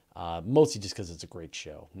 Mostly just because it's a great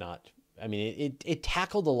show. It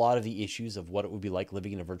tackled a lot of the issues of what it would be like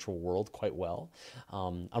living in a virtual world quite well.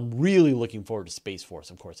 I'm really looking forward to Space Force,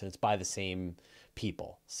 of course, and it's by the same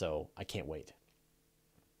people. So I can't wait.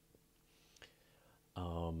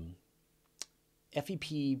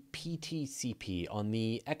 FEP PTCP on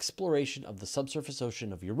the exploration of the subsurface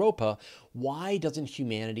ocean of Europa. Why doesn't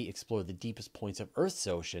humanity explore the deepest points of Earth's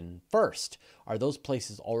ocean first? Are those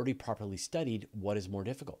places already properly studied? What is more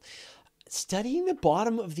difficult? Studying the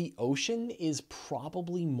bottom of the ocean is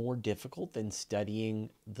probably more difficult than studying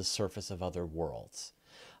the surface of other worlds.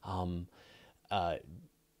 To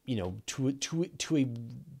a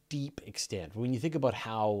deep extent. When you think about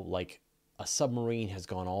how, like, a submarine has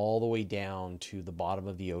gone all the way down to the bottom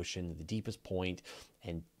of the ocean, the deepest point,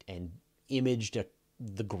 and imaged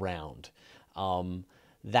the ground.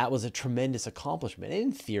 That was a tremendous accomplishment. And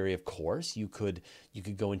in theory, of course, you could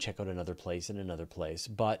go and check out another place and another place,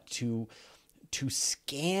 but to to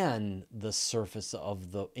scan the surface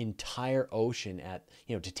of the entire ocean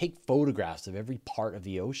to take photographs of every part of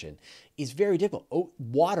the ocean is very difficult.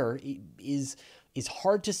 Water is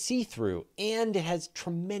hard to see through, and it has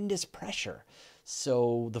tremendous pressure.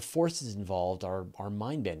 So the forces involved are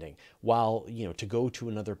mind-bending. While, to go to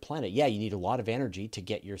another planet, yeah, you need a lot of energy to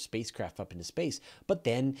get your spacecraft up into space, but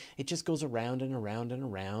then it just goes around and around and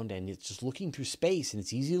around, and it's just looking through space, and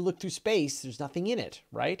it's easy to look through space. There's nothing in it,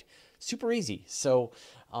 right? Super easy. So,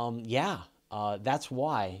 that's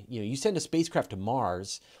why, you send a spacecraft to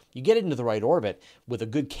Mars, you get it into the right orbit with a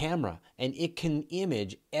good camera, and it can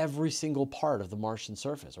image every single part of the Martian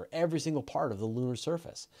surface or every single part of the lunar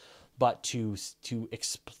surface. But to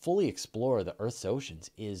fully explore the Earth's oceans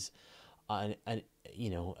is a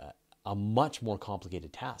much more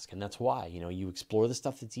complicated task, and that's why you explore the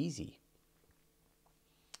stuff that's easy.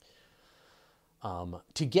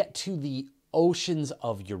 To get to the oceans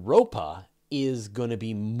of Europa is going to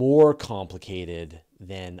be more complicated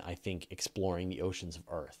than, I think, exploring the oceans of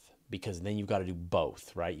Earth, because then you've got to do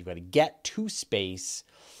both, right? You've got to get to space,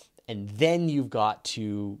 and then you've got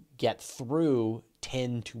to get through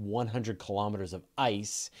 10 to 100 kilometers of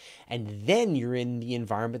ice, and then you're in the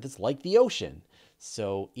environment that's like the ocean.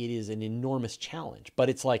 So it is an enormous challenge, but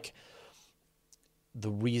it's like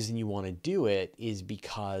the reason you want to do it is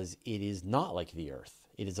because it is not like the Earth.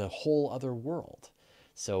 It is a whole other world.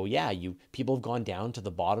 So yeah, people have gone down to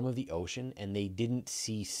the bottom of the ocean and they didn't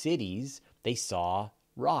see cities. They saw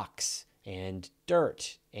rocks and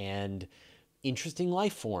dirt and interesting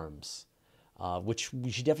life forms, which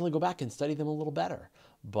we should definitely go back and study them a little better.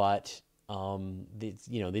 But they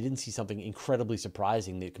didn't see something incredibly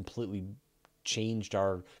surprising that completely changed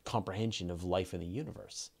our comprehension of life in the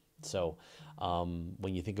universe. So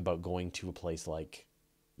when you think about going to a place like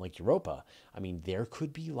Europa, I mean, there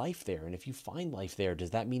could be life there. And if you find life there, does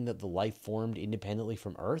that mean that the life formed independently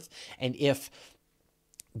from Earth? And if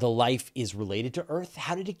the life is related to Earth,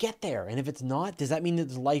 how did it get there? And if it's not, does that mean that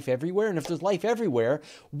there's life everywhere? And if there's life everywhere,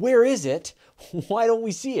 where is it? Why don't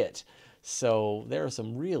we see it? So there are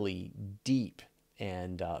some really deep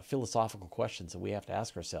and philosophical questions that we have to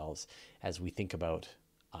ask ourselves as we think about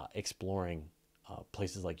exploring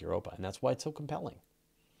places like Europa. And that's why it's so compelling.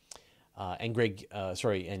 And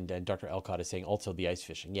Dr. Elcott is saying also the ice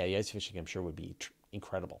fishing. Yeah, the ice fishing I'm sure would be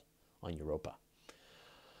incredible on Europa.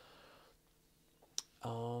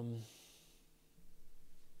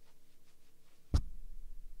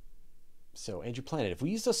 So, Andrew Planet, if we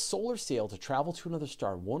use a solar sail to travel to another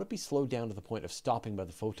star, won't it be slowed down to the point of stopping by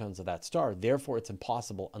the photons of that star? Therefore, it's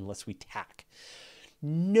impossible unless we tack.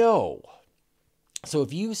 No. So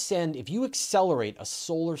if you accelerate a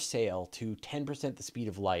solar sail to 10% the speed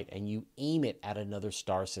of light and you aim it at another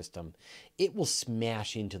star system, it will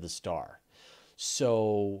smash into the star.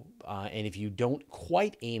 So, and if you don't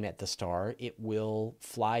quite aim at the star, it will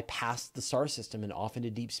fly past the star system and off into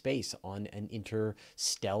deep space on an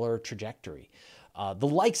interstellar trajectory. The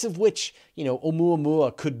likes of which,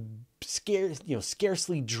 Oumuamua could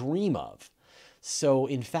scarcely dream of. So,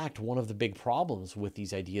 in fact, one of the big problems with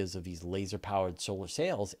these ideas of these laser-powered solar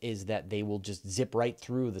sails is that they will just zip right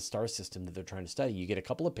through the star system that they're trying to study. You get a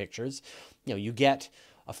couple of pictures, you get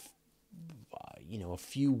a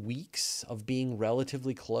few weeks of being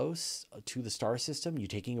relatively close to the star system. You're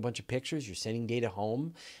taking a bunch of pictures, you're sending data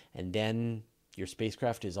home, and then your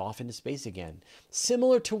spacecraft is off into space again.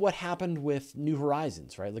 Similar to what happened with New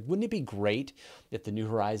Horizons, right? Like, wouldn't it be great if the New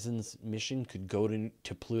Horizons mission could go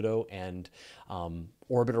to Pluto and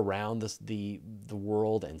orbit around the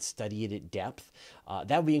world and study it at depth?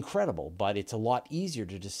 That would be incredible, but it's a lot easier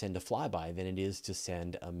to just send a flyby than it is to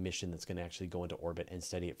send a mission that's going to actually go into orbit and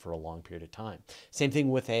study it for a long period of time. Same thing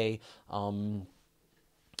with a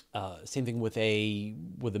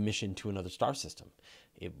mission to another star system.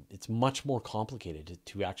 It's much more complicated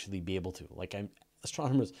to actually be able to,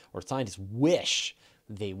 astronomers or scientists wish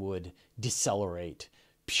they would decelerate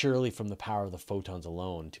purely from the power of the photons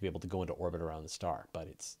alone to be able to go into orbit around the star. But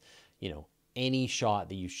it's, any shot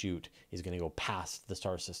that you shoot is going to go past the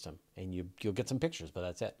star system, and you'll get some pictures, but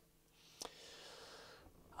that's it.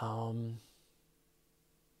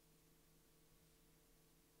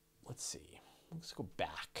 Let's see. Let's go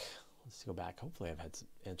back. Hopefully I've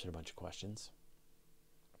answered a bunch of questions.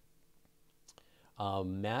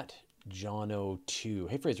 Matt Jono 2.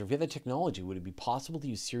 Hey Fraser, if you had the technology, would it be possible to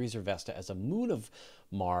use Ceres or Vesta as a moon of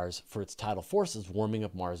Mars for its tidal forces warming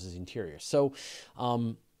up Mars's interior? So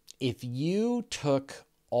if you took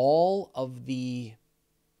all of the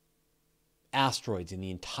asteroids in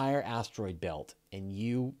the entire asteroid belt and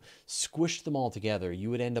you squished them all together,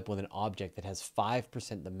 you would end up with an object that has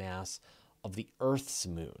 5% the mass of the Earth's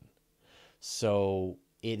moon. So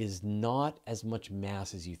it is not as much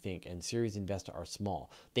mass as you think, and Ceres and Vesta are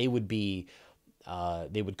small. They would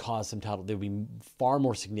cause some total. They would be far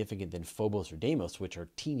more significant than Phobos or Deimos, which are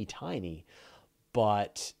teeny tiny,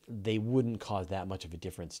 but they wouldn't cause that much of a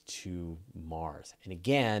difference to Mars. And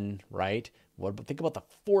again, right? Think about the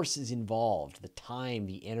forces involved, the time,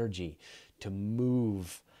 the energy to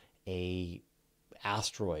move a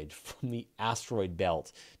asteroid from the asteroid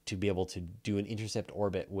belt to be able to do an intercept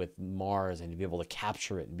orbit with Mars and to be able to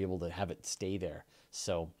capture it and be able to have it stay there.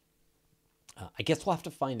 So I guess we'll have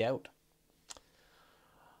to find out.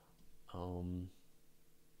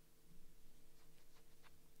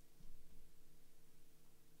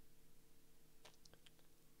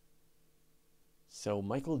 So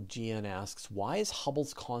Michael Gian asks, why is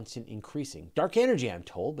Hubble's constant increasing? Dark energy, I'm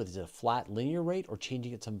told, but is it a flat linear rate or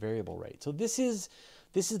changing at some variable rate? So this is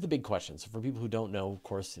the big question. So for people who don't know, of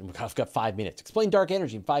course, and I've got 5 minutes. Explain dark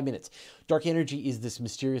energy in 5 minutes. Dark energy is this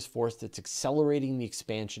mysterious force that's accelerating the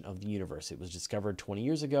expansion of the universe. It was discovered 20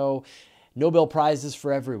 years ago. Nobel Prizes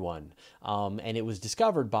for everyone. And it was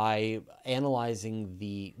discovered by analyzing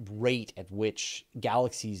the rate at which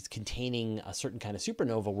galaxies containing a certain kind of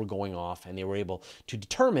supernova were going off, and they were able to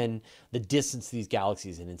determine the distance to these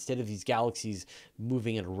galaxies. And instead of these galaxies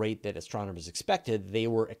moving at a rate that astronomers expected, they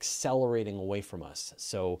were accelerating away from us.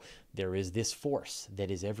 So there is this force that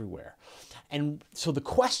is everywhere. And so the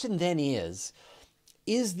question then is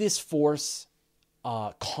this force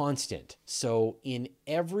constant? So in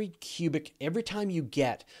every time you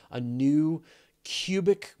get a new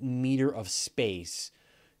cubic meter of space,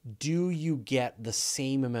 do you get the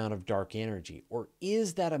same amount of dark energy? Or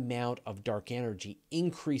is that amount of dark energy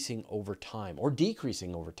increasing over time or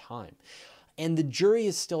decreasing over time? And the jury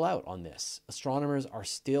is still out on this. Astronomers are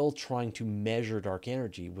still trying to measure dark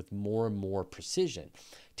energy with more and more precision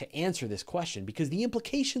to answer this question, because the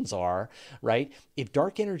implications are, right, if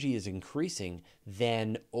dark energy is increasing,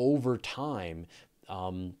 then over time,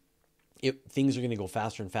 things are going to go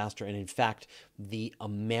faster and faster. And in fact, the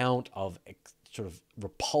amount of sort of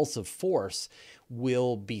repulsive force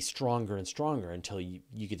will be stronger and stronger until you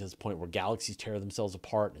get to this point where galaxies tear themselves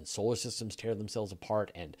apart and solar systems tear themselves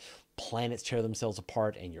apart and planets tear themselves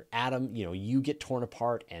apart and your atom, you get torn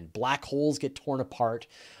apart and black holes get torn apart.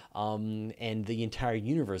 And the entire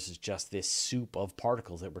universe is just this soup of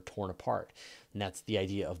particles that were torn apart. And that's the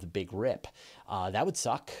idea of the big rip. That would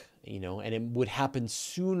suck, and it would happen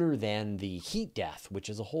sooner than the heat death, which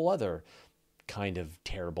is a whole other kind of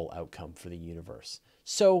terrible outcome for the universe.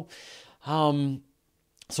 So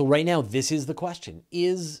right now, this is the question.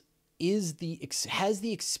 Has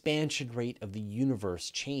the expansion rate of the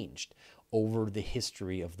universe changed over the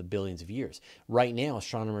history of the billions of years? Right now,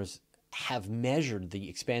 astronomers have measured the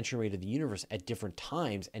expansion rate of the universe at different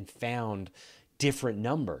times and found different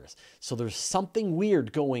numbers. So there's something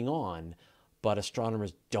weird going on, but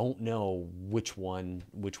astronomers don't know which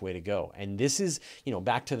way to go. And this is,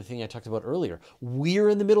 back to the thing I talked about earlier. We're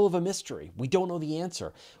in the middle of a mystery. We don't know the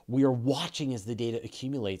answer. We are watching as the data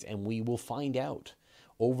accumulates, and we will find out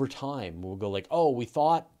over time. We'll go like, oh, we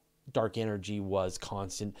thought dark energy was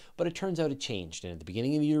constant, but it turns out it changed. And at the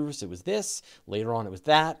beginning of the universe, it was this. Later on, it was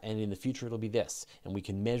that. And in the future, it'll be this. And we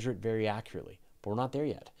can measure it very accurately. But we're not there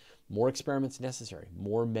yet. More experiments necessary.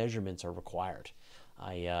 More measurements are required.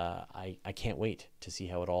 I can't wait to see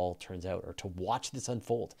how it all turns out, or to watch this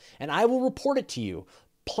unfold. And I will report it to you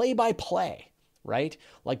play by play, right?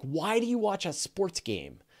 Like, why do you watch a sports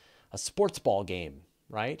game, a sports ball game,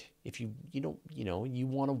 right? If you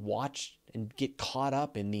want to watch and get caught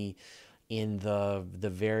up in the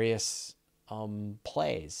various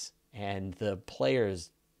plays and the players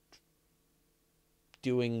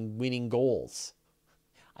winning goals.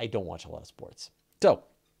 I don't watch a lot of sports. So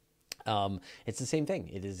it's the same thing.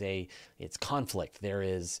 It's conflict. There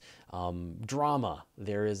is drama.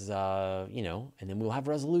 There is, and then we'll have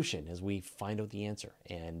resolution as we find out the answer.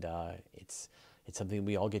 And it's something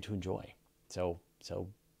we all get to enjoy. So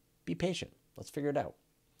be patient. Let's figure it out.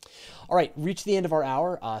 All right, reached the end of our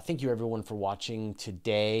hour. Thank you everyone for watching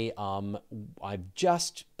today. I'm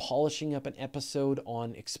just polishing up an episode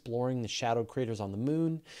on exploring the shadow craters on the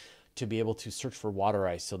moon to be able to search for water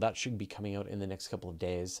ice. So that should be coming out in the next couple of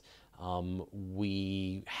days.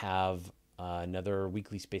 We have another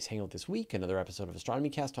weekly Space Hangout this week, another episode of Astronomy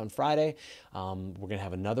Cast on Friday. We're going to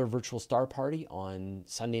have another virtual star party on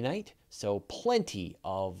Sunday night. So plenty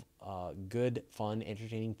of good, fun,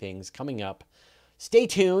 entertaining things coming up. Stay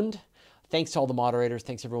tuned. Thanks to all the moderators.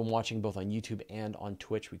 Thanks everyone watching both on YouTube and on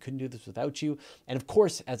Twitch. We couldn't do this without you. And of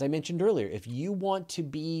course, as I mentioned earlier, if you want to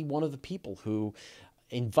be one of the people who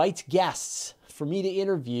invites guests for me to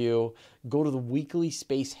interview, go to the Weekly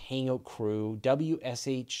Space Hangout crew, wshcrew.space.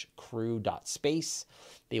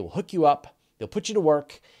 They will hook you up, they'll put you to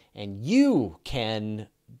work, and you can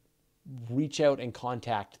reach out and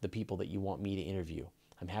contact the people that you want me to interview.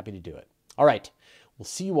 I'm happy to do it. All right, we'll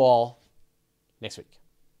see you all next week.